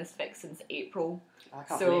writing this fic since April. I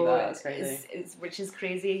can't believe that. That's crazy. Which is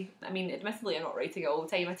crazy. I mean, admittedly, I'm not writing it all the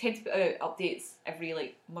time. I tend to put out updates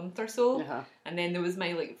every month or so. And then there was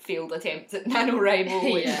my like failed attempt at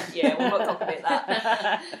NaNoWriMo, which we'll not talk about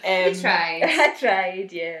that. You tried. I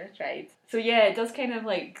tried. So yeah, it does kind of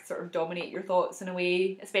like sort of dominate your thoughts in a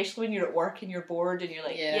way, especially when you're at work and you're bored and you're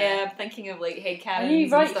like, I'm thinking of like headcanons and you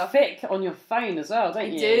write stuff. fic on your phone as well,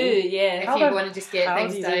 don't you? I do, yeah. If you want to just get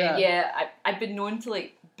things down. Yeah, I've been known to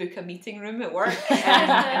like book a meeting room at work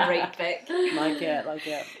and write fic. Like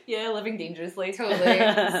it. Yeah, living dangerously. Totally.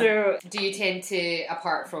 So, do you tend to,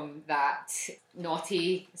 apart from that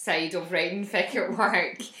naughty side of writing fic at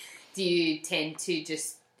work, do you tend to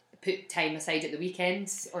just put time aside at the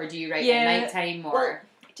weekends, or do you write at night time, or? Well,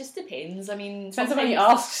 it just depends. I mean, depends on how many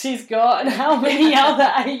asks she's got and how many other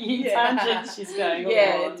AU tangents she's going on.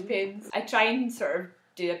 Yeah, it depends. I try and sort of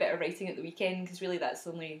do a bit of writing at the weekend, because really that's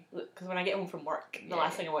only, because when I get home from work, the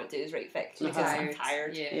last thing I want to do is write fic, because I'm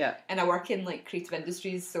tired. Yeah. And I work in like creative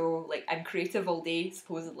industries, so like I'm creative all day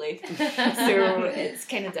supposedly. So it's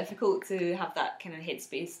kind of difficult to have that kind of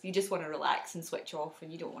headspace. You just want to relax and switch off,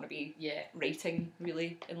 and you don't want to be writing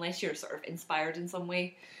really, unless you're sort of inspired in some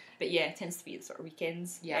way. But yeah, it tends to be the sort of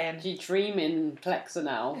weekends. Yeah. Do you dream in Clexa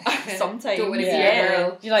now? Sometimes. Don't want to see a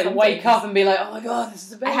girl. Do you like wake up and be like, oh my god, this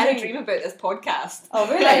is amazing? I had a dream about this podcast. Oh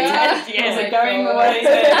really? Yeah. Was it going the way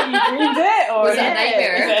that you dreamed it? Or was it a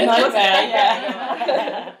nightmare? Was it a nightmare?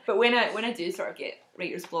 Yeah. But when I do sort of get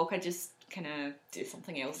writer's block, I just kind of do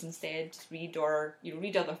something else instead. Just read, or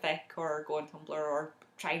read other fic, or go on Tumblr, or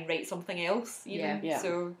try and write something else even. Yeah.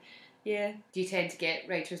 So yeah. Do you tend to get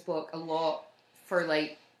writer's block a lot for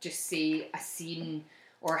like just say a scene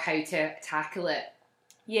or how to tackle it?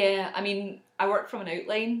 Yeah, I mean, I work from an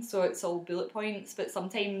outline, so it's all bullet points, but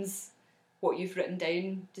sometimes what you've written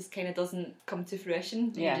down just kind of doesn't come to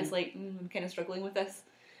fruition. You're just like, I'm kind of struggling with this.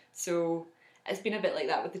 So it's been a bit like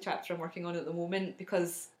that with the chapter I'm working on at the moment,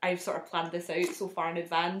 because I've sort of planned this out so far in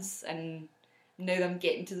advance, and now that I'm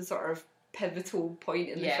getting to the sort of pivotal point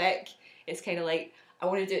in the fic, it's kind of like, I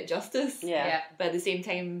want to do it justice, but at the same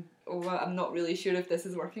time, I'm not really sure if this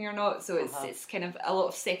is working or not, so it's kind of a lot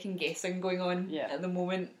of second guessing going on at the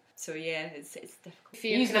moment. So yeah, it's difficult.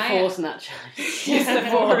 Use the force in that challenge. Use the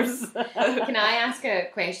force. Can I ask a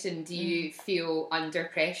question? Do you feel under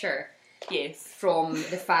pressure? Yes. From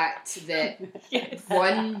the fact that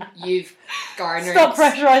one, you've garnered... Stop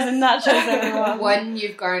pressurising nachos, everyone. One,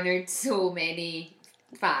 you've garnered so many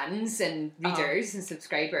fans and readers and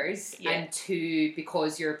subscribers, and two,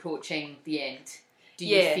 because you're approaching the end. Do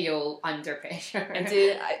you feel under pressure? I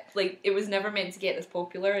do. It was never meant to get this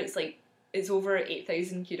popular. It's like, it's over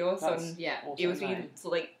 8,000 kudos on AO3. So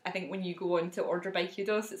like, I think when you go on to order by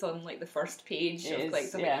kudos, it's on like the first page of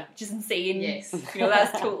Clexa, which is insane. Yes.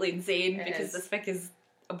 That's totally insane, because this fic is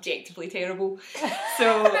objectively terrible.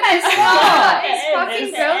 So it's not. It's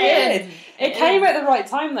fucking brilliant. It came at the right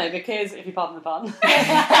time though, because if you pardon the pun,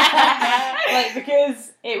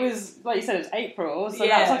 because it was, like you said, it was April, so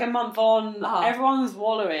that's like a month on. Everyone's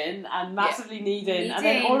wallowing and massively needing, and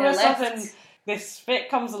then all of a sudden this fic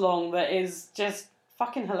comes along that is just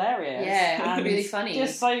fucking hilarious. Yeah, and really funny,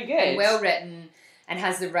 just so good, and well written, and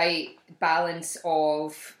has the right balance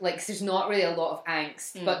of like. There's not really a lot of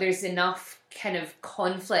angst, but there's enough kind of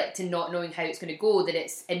conflict and not knowing how it's going to go that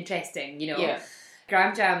it's interesting.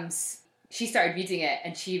 GramJams, she started reading it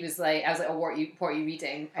and she was like, I was like, oh, what are you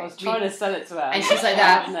reading? I was trying to sell it to her, and she's like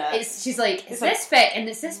that. She's like, it's this fic and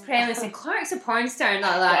it's this premise and Clark's a porn star and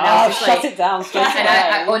like that. And I was just shut it down straight away. And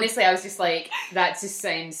I honestly, I was just like, that just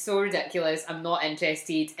sounds so ridiculous. I'm not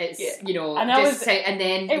interested. It's and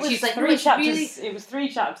then she's like, three chapters. It was 3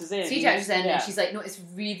 chapters in. 3 chapters in, and she's like, no, it's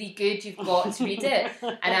really good. You've got to read it.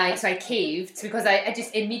 And I caved because I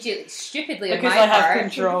just immediately, stupidly on my part, because I have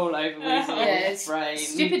control over Weasal's brain.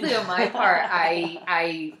 Stupidly on my part,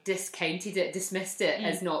 I dismissed it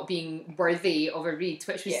as not being worthy of a read,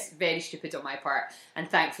 which was very stupid on my part. And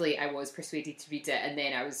thankfully, I was persuaded to read it, and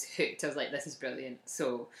then I was hooked. I was like, this is brilliant.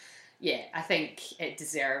 So, yeah, I think it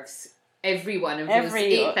deserves every one of those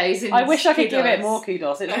 8,000. I wish I could give it more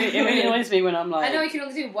kudos. It really annoys me when I'm like, I know you can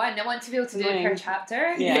only do one. I want to be able to do it per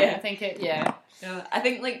chapter. Yeah. I think it. I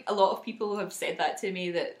think like a lot of people have said that to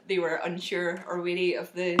me, that they were unsure or wary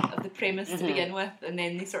of the premise to begin with, and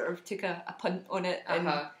then they sort of took a punt on it, and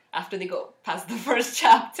after they got past the first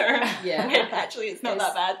chapter, actually it's not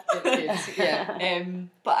that bad. It's good.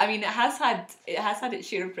 But I mean, it has had its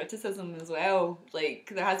share of criticism as well.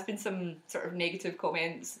 Like, there has been some sort of negative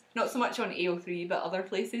comments, not so much on AO3 but other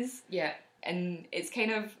places. Yeah, and it's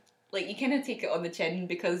kind of like, you kind of take it on the chin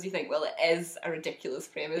because you think, well, it is a ridiculous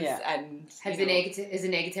premise, and is the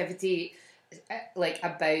negativity like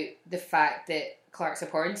about the fact that Clark's a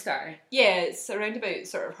porn star? Yeah, it's around about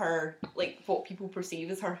sort of her, like, what people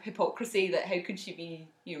perceive as her hypocrisy, that how could she be,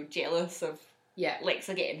 jealous of Yeah.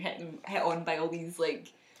 Lexa getting hit on by all these,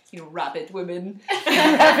 like, you know, rabid women.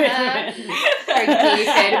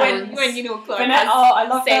 when you know, Clark has I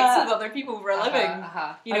love sex that. with other people for a living.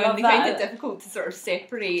 You know, I and they love find that. it difficult to sort of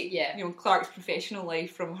separate, you know, Clark's professional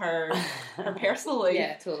life from her personal life.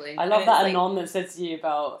 Yeah, totally. I love And that it's like- anon that said to you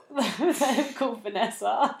about called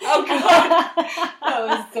Vanessa. Oh god, that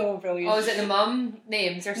was so brilliant. Oh, is it the mum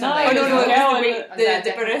names or No, something? Oh no, the it girl was in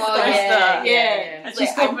the barista. Oh, yeah. And And she's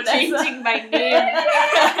she's like, called I'm Vanessa. changing my name.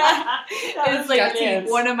 It was like brilliant.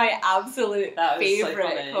 one of my absolute That was so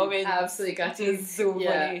favourite funny. comments. Absolutely It gutted. was so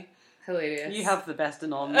funny. Hilarious. You have the best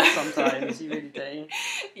anons sometimes, you really do.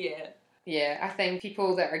 Yeah. Yeah, I think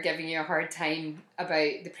people that are giving you a hard time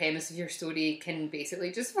about the premise of your story can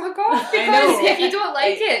basically just fuck off, I know. because if you don't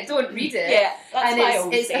like it, don't read it. Yeah, that's And what I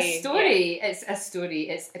always it's say. a story. Yeah. It's a story.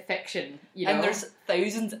 It's a fiction. You know? And there's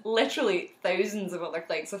literally thousands of other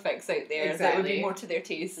Clexa fics out there that would be Exactly. more to their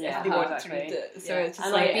taste Yeah, if they want exactly. to read it. So Yeah. it's just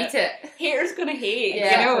And like, beat it. haters gonna hate,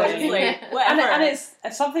 Yeah, you know? exactly. It's like, whatever. And it's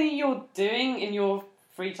something you're doing in your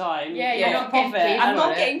free time. Yeah, you're not getting profit. paid I'm for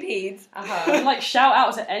not it. getting paid. Like, shout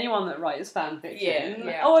out to anyone that writes fan fiction.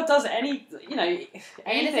 Yeah. Or does any, you know,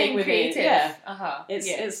 anything with creative. it. Yeah. Yeah.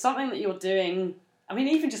 It's something that you're doing. I mean,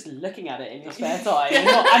 even just looking at it in your spare time,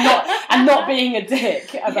 and not being a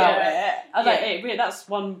dick about it. That's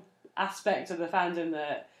one aspect of the fandom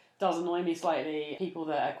that does annoy me slightly. People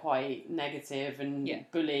that are quite negative and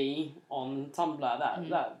bully on Tumblr, that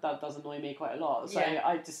does annoy me quite a lot. So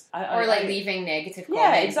or leaving negative comments.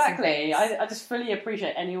 Yeah, exactly. I just fully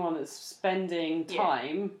appreciate anyone that's spending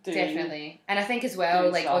time doing. Definitely. And I think as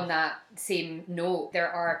well, like stuff. on that same note,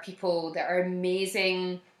 there are people that are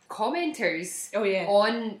amazing commenters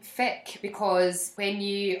on fic, because when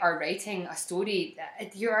you are writing a story,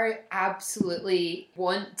 you are absolutely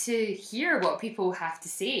want to hear what people have to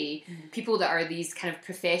say. People that are these kind of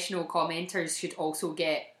professional commenters should also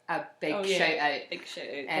get a big shout out. Big shout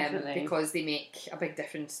out. Because they make a big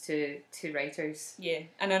difference to writers. Yeah,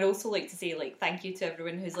 and I'd also like to say, like, thank you to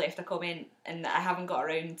everyone who's left a comment and that I haven't got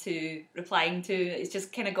around to replying to. It's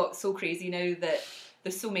just kind of got so crazy now that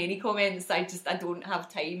there's so many comments, I don't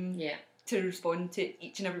have time to respond to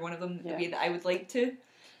each and every one of them the way that I would like to.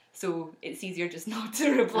 So it's easier just not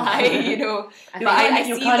to reply, you know. I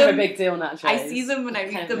see kind them, of a big deal naturally. I see them and I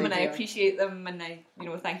read them and I appreciate them and I, you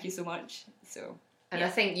know, thank you so much. So, and I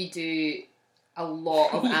think you do a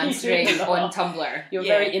lot of answering on Tumblr. You're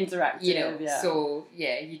very interactive, you know. So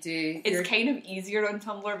you do. It's kind of easier on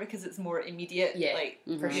Tumblr because it's more immediate. Yeah, like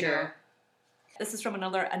for sure. This is from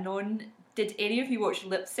another Anon. Did any of you watch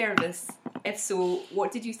Lip Service? If so,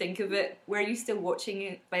 what did you think of it? Were you still watching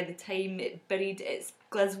it by the time it buried its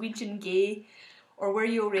Glaswegian gay? Or were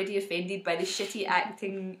you already offended by the shitty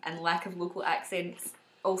acting and lack of local accents?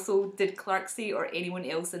 Also, did Clarksey or anyone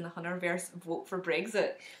else in the Hunnerverse vote for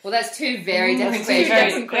Brexit? Well, that's two very different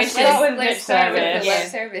questions. Let's start with Lip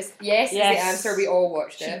Service. Yes is the answer. We all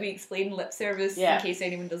watched it. Should we explain Lip Service in case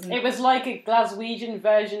anyone doesn't? It was like a Glaswegian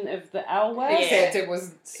version of the L Word. Except it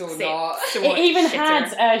was not. It even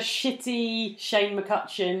had a shitty Shane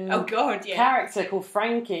McCutcheon character called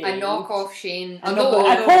Frankie. A knockoff Shane.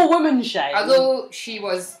 A poor woman Shane. Although she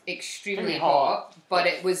was extremely hot, but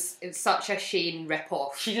it's such a Shane rip-off.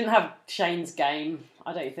 She didn't have Shane's game,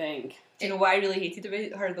 I don't think. Do you know what I really hated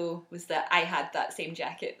about her though? Was that I had that same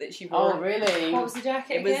jacket that she wore. Oh, really? What was the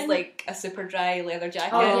jacket It again? was like a super dry leather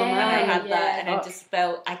jacket, and I had that, and I just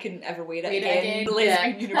felt I couldn't ever wear it again. The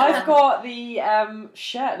lesbian uniform. I've got the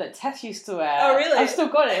shirt that Tess used to wear. Oh, really? I've still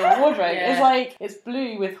got it in my wardrobe. It's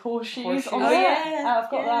blue with horseshoes on it. Yeah.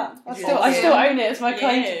 I've got that. I still own it. It's my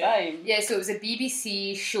claim to fame. Yeah, so it was a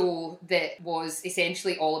BBC show that was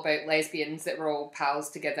essentially all about lesbians that were all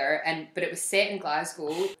pals together, but it was set in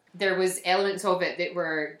Glasgow. There was elements of it that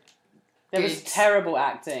were There was terrible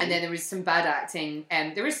acting. And then there was some bad acting.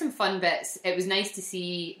 There were some fun bits. It was nice to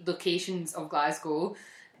see locations of Glasgow.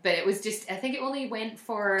 But it was just, I think it only went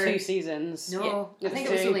for 2 seasons. No, I think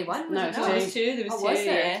it was only one. No, it was 2. There was 2,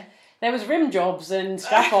 yeah. There was rim jobs and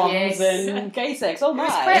strap-ons and gay sex. Oh my!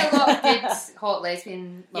 There was quite a lot of good hot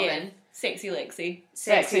lesbian loving. Sexy Lexi.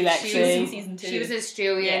 Sexy Lexi. She was in season 2. She was an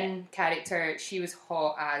Australian character. She was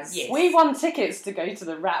hot as. Yes. We won tickets to go to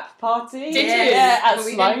the rap party. Did you? Yeah, at but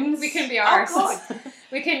Sloane's. We couldn't be arsed. Oh, God.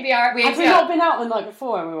 We couldn't be arsed. Had we not been out the night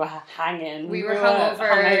before and we were hanging? We were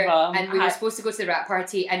hungover and we were supposed to go to the rap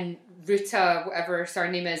party, and Ruta, whatever her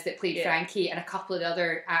surname is, that played Frankie, and a couple of the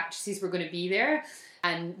other actresses were going to be there.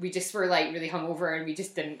 And we just were like really hungover and we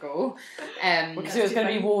just didn't go. Because it was going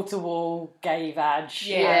to be wall-to-wall gay vag.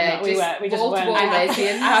 Yeah, we just weren't. I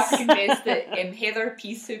have to confess that Heather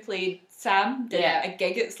Peace, who played Sam, did a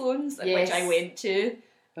gig at Sloane's, which I went to.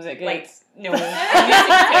 Was it good? Like, no, the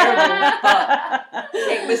music's terrible, but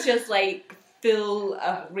it was just like full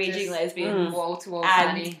of raging lesbians. Wall to wall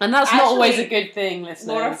And- Fanny. And that's not always a Actually, good thing, listeners.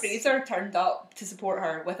 Laura Fraser turned up to support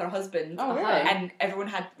her with her husband. Oh, really? And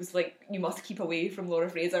everyone was like, you must keep away from Laura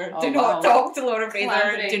Fraser. Oh, Do not wow. talk to Laura Fraser.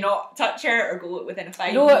 Clambering. Do not touch her or go within a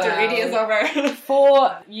 5 Laura- meter radius of her.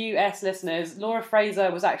 For US listeners, Laura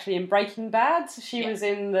Fraser was actually in Breaking Bad. She Yeah. was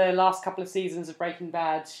in the last couple of seasons of Breaking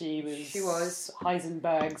Bad. She She was.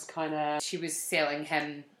 Heisenberg's kind of... She was selling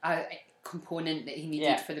him a component that he needed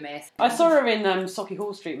Yeah. for the meth. I saw her in Socky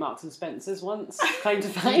Hall Street Marks and Spencer's once. Kind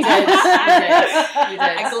of You funny. did. You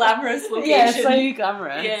did. A glamorous location. Yeah, so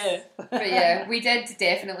glamorous. Yeah. But yeah, we did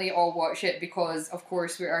definitely all watch it because, of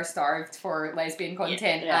course, we are starved for lesbian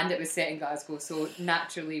content, Yeah. and it was set in Glasgow, so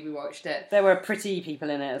naturally we watched it. There were pretty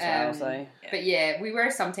people in it as well, so... But yeah, we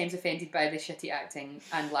were sometimes offended by the shitty acting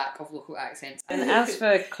and lack of local accents. And as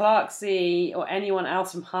for Clarksy or anyone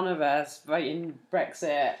else from Hunnerverse voting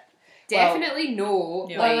Brexit... Definitely no.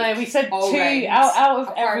 No. Like, no, we said all two round, out of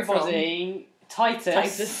apart everybody.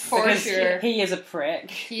 Titus, For because sure. he is a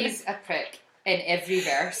prick, He's a prick in every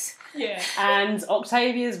verse. Yeah. and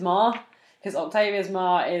Octavia's Ma, because Octavia's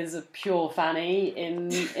Ma is a pure fanny in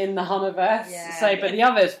the Hunnerverse. Yeah. So, but the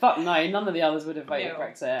others, fuck no, none of the others would have voted No.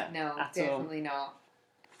 Brexit. No, at all. definitely not.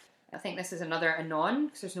 I think this is another anon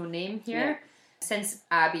because there's no name here. Since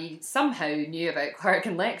Abby somehow knew about Clark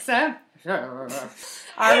and Lexa,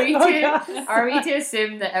 are we to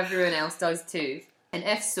assume that everyone else does too? And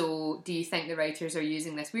if so, do you think the writers are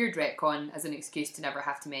using this weird retcon as an excuse to never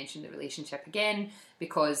have to mention the relationship again?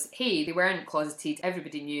 Because, hey, they weren't closeted,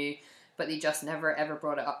 everybody knew, but they just never ever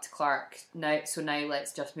brought it up to Clark. Now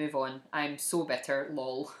let's just move on. I'm so bitter,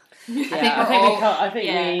 lol.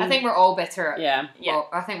 I think we're all bitter. Yeah. Well,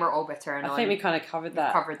 I think we're all bitter. And I think we kind of covered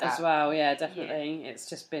that, covered as that. well. Yeah, definitely. It's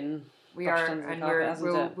just been we brushed are, under the and carpet,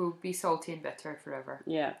 hasn't it? we'll be salty and bitter forever.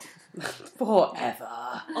 Yeah, forever.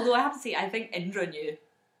 Although I have to say, I think Indra knew.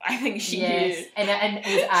 I think she Yes, knew. and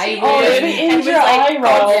his eye Oh, roll, the It was Indra like eye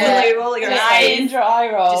roll. constantly rolling her Just eyes. Indra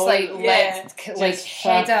eye roll. just like Yeah. like Just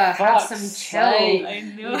Hedda, for have fuck's some sake. chill. I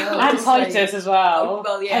know. You know, And just like- Titus as well.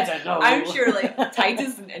 Well, yeah. I don't know. I'm sure like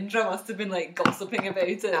Titus and Indra must have been like gossiping about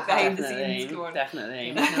it behind the scenes. Going,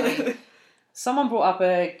 Definitely. Someone brought up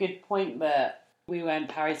a good point that we weren't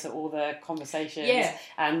parry to all the conversations. Yeah.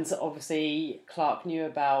 And obviously Clark knew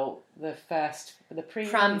about the pre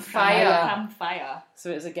Pram fire. Campfire. So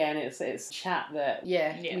it's chat that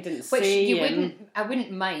Yeah. Yeah. we didn't Which see. I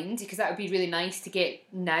wouldn't mind because that would be really nice to get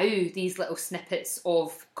now these little snippets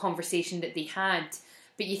of conversation that they had.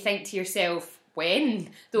 But you think to yourself, when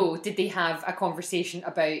though did they have a conversation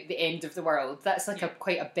about the end of the world? That's like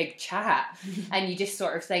quite a big chat, and you just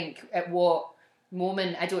sort of think at what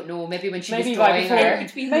moment, I don't know, maybe when she was Maybe drawing right her. In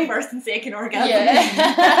between the first and second orgasm.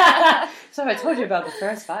 Yeah. So I told you about the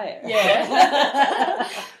first fire. Yeah.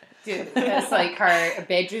 Dude, it's like her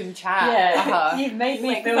bedroom chat. Yeah, Uh-huh. you've made me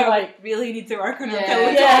Like, feel I like really need to work on her Yeah.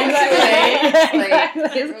 pillow yeah, talk.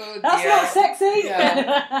 exactly. Like, oh That's dear. not sexy.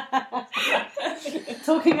 Yeah.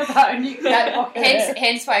 Talking about a nuclear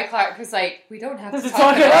Hence why Clark was like, we don't have to to talk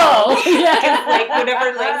talk at all. at all. Yeah. Like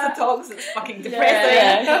whenever Lexa talks, it's fucking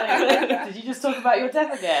depressing. Yeah. Did you just talk about your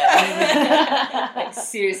death again? Like,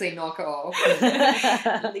 seriously, knock it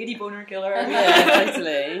off. Lady boner killer. Yeah,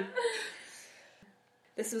 totally.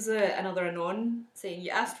 This was another anon saying,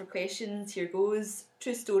 you asked for questions, here goes.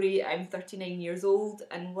 True story, I'm 39 years old,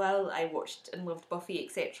 and while I watched and loved Buffy,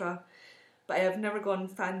 etc., but I have never gone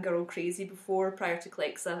fangirl crazy before. Prior to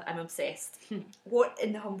Clexa, I'm obsessed. What,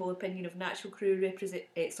 in the humble opinion of Natural Crew,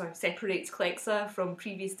 separates Clexa from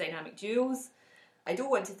previous dynamic duos? I don't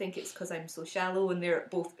want to think it's because I'm so shallow and they're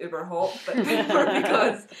both uber hot, but more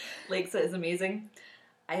because Lexa is amazing.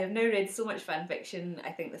 I have now read so much fanfiction,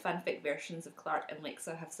 I think the fanfic versions of Clark and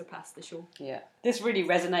Lexa have surpassed the show. Yeah, this really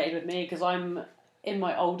resonated with me because I'm in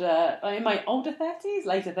my older 30s,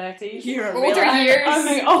 later 30s. You're a Older relic. years. I'm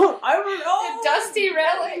an old. Dusty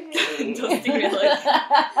relic. Dusty relic.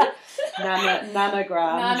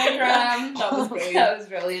 Nanogram. Nanogram. That was brilliant. That was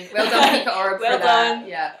brilliant. Well done, Pika Orb, Well for that. done.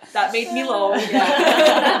 Yeah. That made me long.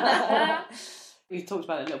 Yeah. We talked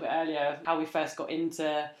about it a little bit earlier, how we first got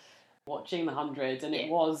into watching the 100, and it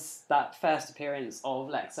was that first appearance of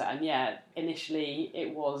Lexa, and yeah, initially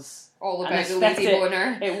it was All an about the lazy aesthetic-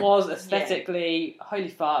 boner. It was aesthetically, holy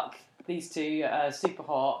fuck, these two are super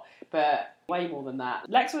hot, but way more than that.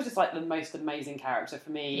 Lexa was just like the most amazing character for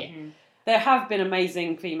me. Mhm. There have been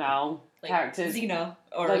amazing female characters. Xena.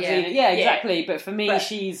 Or Like Yeah. Xena. Yeah, exactly. But for me, But,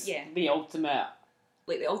 she's yeah. the ultimate.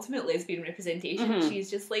 like the ultimate lesbian representation. Mhm. She's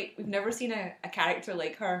just like, we've never seen a character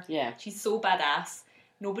like her. Yeah. She's so badass.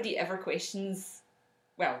 Nobody ever questions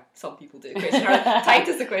well, some people do question her.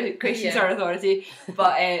 Titus questions her authority,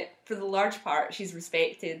 but for the large part, she's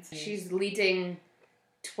respected. She's leading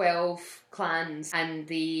 12 clans and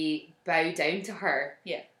they bow down to her.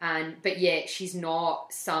 Yeah. But yet she's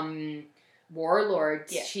not some warlord.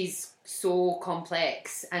 Yeah. She's so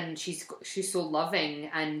complex and she's so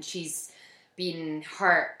loving and she's been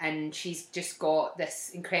hurt and she's just got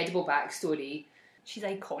this incredible backstory. She's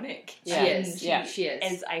iconic. She is. She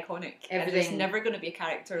is iconic. Everything. And there's never going to be a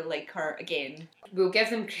character like her again. We'll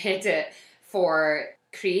give them credit for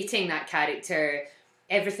creating that character.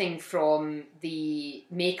 Everything from the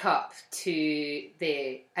makeup to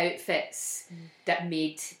the outfits that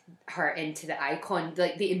made her into the icon,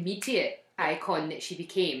 like the immediate icon that she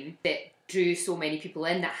became, that drew so many people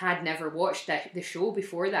in that had never watched the show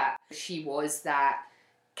before that. She was that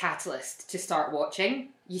catalyst to start watching.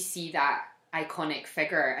 You see that iconic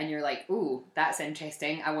figure and you're like, ooh, that's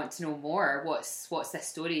interesting, I want to know more. What's this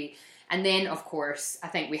story? And then of course I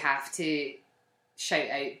think we have to shout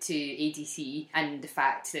out to ADC and the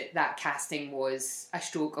fact that casting was a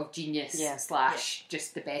stroke of genius /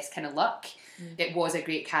 just the best kind of luck. It was a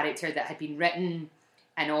great character that had been written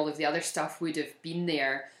and all of the other stuff would have been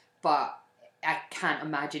there, but I can't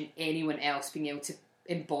imagine anyone else being able to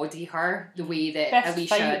embody her the way that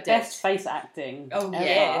Alicia did. Best face acting. Oh ever.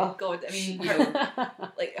 yeah, God! I mean,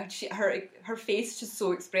 her face just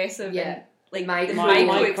so expressive, and like the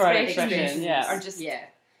micro expressions are just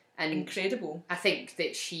and incredible. I think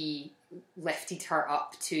that she lifted her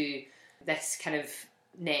up to this kind of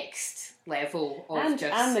next level of and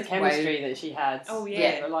the chemistry that she had. Oh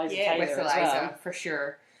yeah, with Eliza Taylor with Eliza as well. for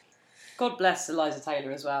sure. God bless Eliza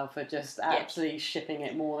Taylor as well for just absolutely shipping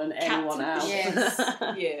it more than anyone else. Yes,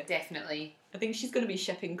 yeah, definitely. I think she's going to be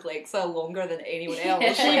shipping Clexa longer than anyone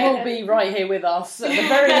else. She will be right here with us at the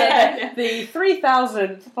very the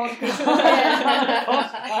 3,000th podcast.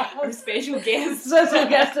 Our special guest. Special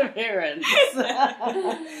guest appearance.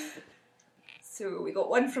 So we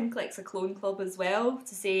got one from Clexa Clone Club as well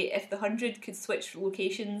to say, if the 100 could switch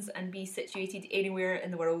locations and be situated anywhere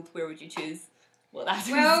in the world, where would you choose? Well, that's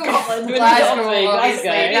Scotland. Glasgow, obviously.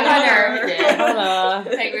 The Hunner. Yeah, I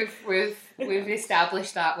think we've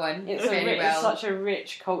established that one very well. It's such a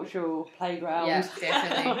rich cultural playground. Yeah,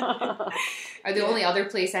 definitely. Or the only other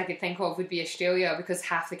place I could think of would be Australia, because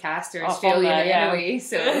half the cast are Australian anyway.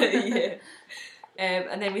 So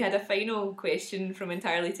and then we had a final question from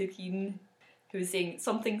Entirely Too Keen, who was saying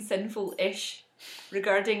something sinful-ish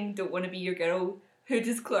regarding Don't Want to Be Your Girl. Who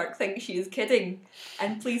does Clark think she is kidding?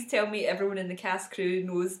 And please tell me everyone in the cast crew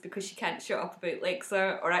knows, because she can't shut up about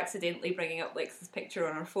Lexa or accidentally bringing up Lexa's picture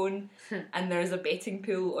on her phone. And there's a betting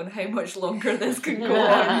pool on how much longer this can go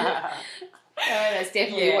on. That's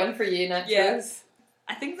definitely one for you, Nachos. Yeah.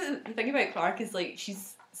 I think the thing about Clark is, like,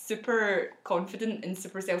 she's super confident and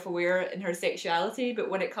super self-aware in her sexuality, but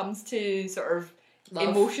when it comes to sort of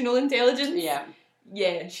emotional intelligence...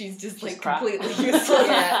 Yeah, she's just completely useless.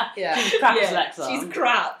 She's crap as Lexa. She's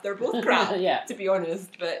crap. They're both crap, to be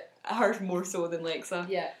honest, but hers more so than Lexa.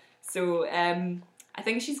 Yeah. So, I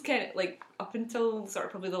think she's kind of, like, up until sort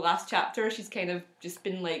of probably the last chapter, she's kind of just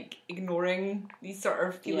been, like, ignoring these sort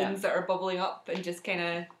of feelings that are bubbling up and just kind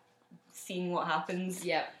of seeing what happens.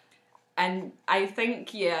 Yeah. And I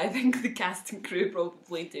think the cast and crew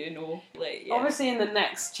probably do know. Like, obviously, in the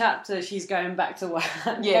next chapter, she's going back to work.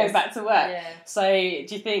 Yeah. So, do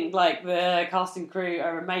you think like the cast and crew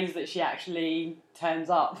are amazed that she actually turns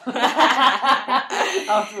up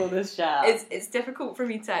after all this chat? It's difficult for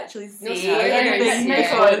me to actually say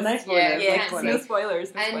No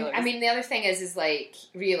spoilers. And I mean, the other thing is like,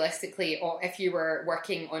 realistically, if you were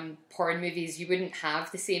working on porn movies, you wouldn't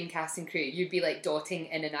have the same cast and crew. You'd be like dotting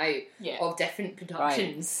in and out of different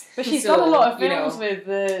productions. But she's done a lot of films with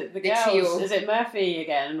the girls. trio. Is it Murphy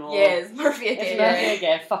again? Or... Yeah, it's Murphy again. It's Murphy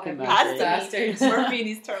again. Fucking Murphy. Bastards. Murphy and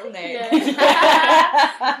his turtleneck.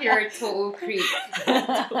 You're a total creep.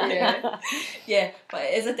 Yeah, but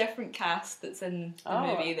it is a different cast that's in the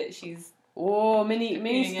movie that she's... Oh, mini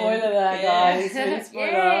spoiler there, guys. Mini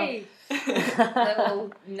spoiler.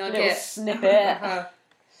 Little nugget. Little snippet.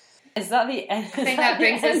 Is that the end? I think that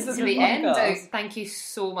brings us to the end. Thank you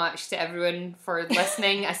so much to everyone for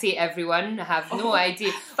listening. I say everyone. I have no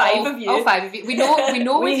idea. Five of you. All 5 of you. We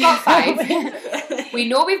know we've got 5. We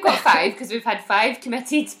know we've got 5 because we've had 5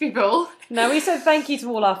 committed people. No, we said thank you to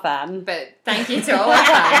all our fans. But thank you to all our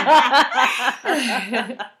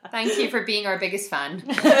fans. Thank you for being our biggest fan.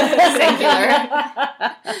 Singular.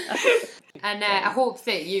 And I hope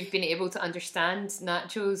that you've been able to understand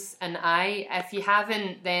Nachos and I. If you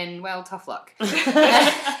haven't, then, well, tough luck.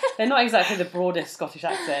 They're not exactly the broadest Scottish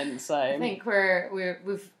accent, so... I think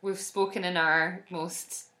we've spoken in our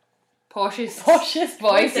most poshest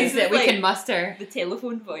voices that we like can muster. The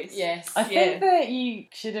telephone voice. Yes. I think that you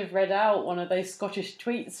should have read out one of those Scottish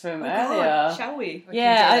tweets from earlier. God, shall we?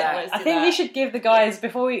 Yeah, I think we should give the guys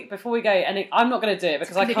before we go. And I'm not going to do it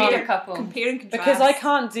because I can't. Compare and contrast. Because I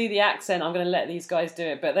can't do the accent. I'm going to let these guys do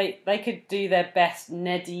it. But they could do their best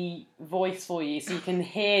Neddy voice for you, so you can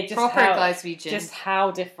hear just proper Glaswegian. Just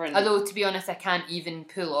how different. Although to be honest, I can't even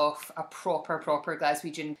pull off a proper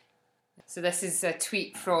Glaswegian. So this is a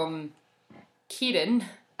tweet from Kieran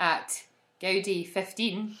at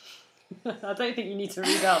Gaudi15. I don't think you need to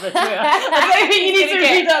read out the Twitter. I don't think you need to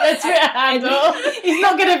read out the Twitter handle. He's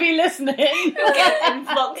not going to be listening. He'll get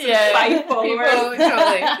influx of 5 followers.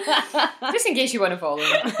 Totally. Just in case you want to follow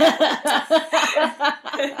him.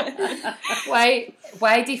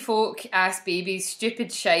 Why do folk ask babies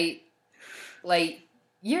stupid shite like,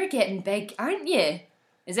 you're getting big, aren't you?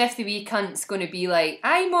 As if the wee cunt's going to be like,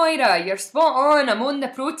 aye Moira, you're spot on, I'm on the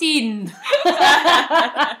protein.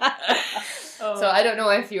 So I don't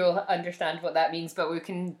know if you'll understand what that means, but we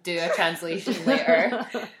can do a translation later.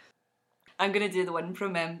 I'm going to do the one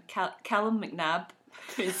from Callum McNabb.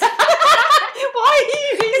 Why are you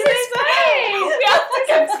using his name?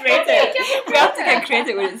 We have to give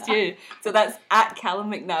credit when it's due. So that's at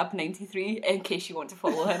Callum McNabb 93, in case you want to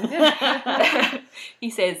follow him.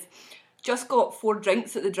 He says, just got 4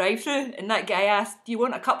 drinks at the drive-thru, and that guy asked, do you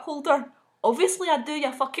want a cup holder? Obviously I do,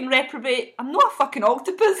 you fucking reprobate. I'm not a fucking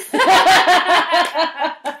octopus.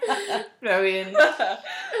 Brilliant.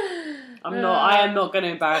 I am not going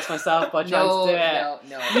to embarrass myself by trying to do it.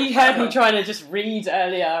 No. You heard me trying to just read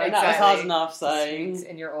earlier, and that was hard enough. So just read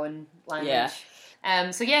in your own language.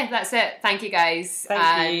 Yeah. So yeah, that's it. Thank you guys.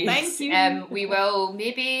 Thank you. We will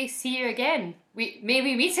maybe see you again. May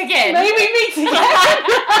we meet again.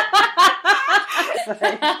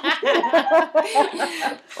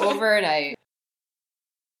 Over and out.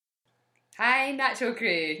 Hi, Nacho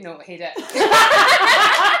Crew. No, hate it. Why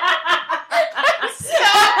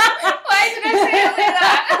did I say it like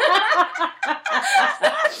that?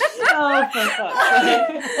 Oh, for fuck's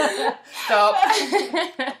sake.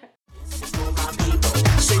 Stop.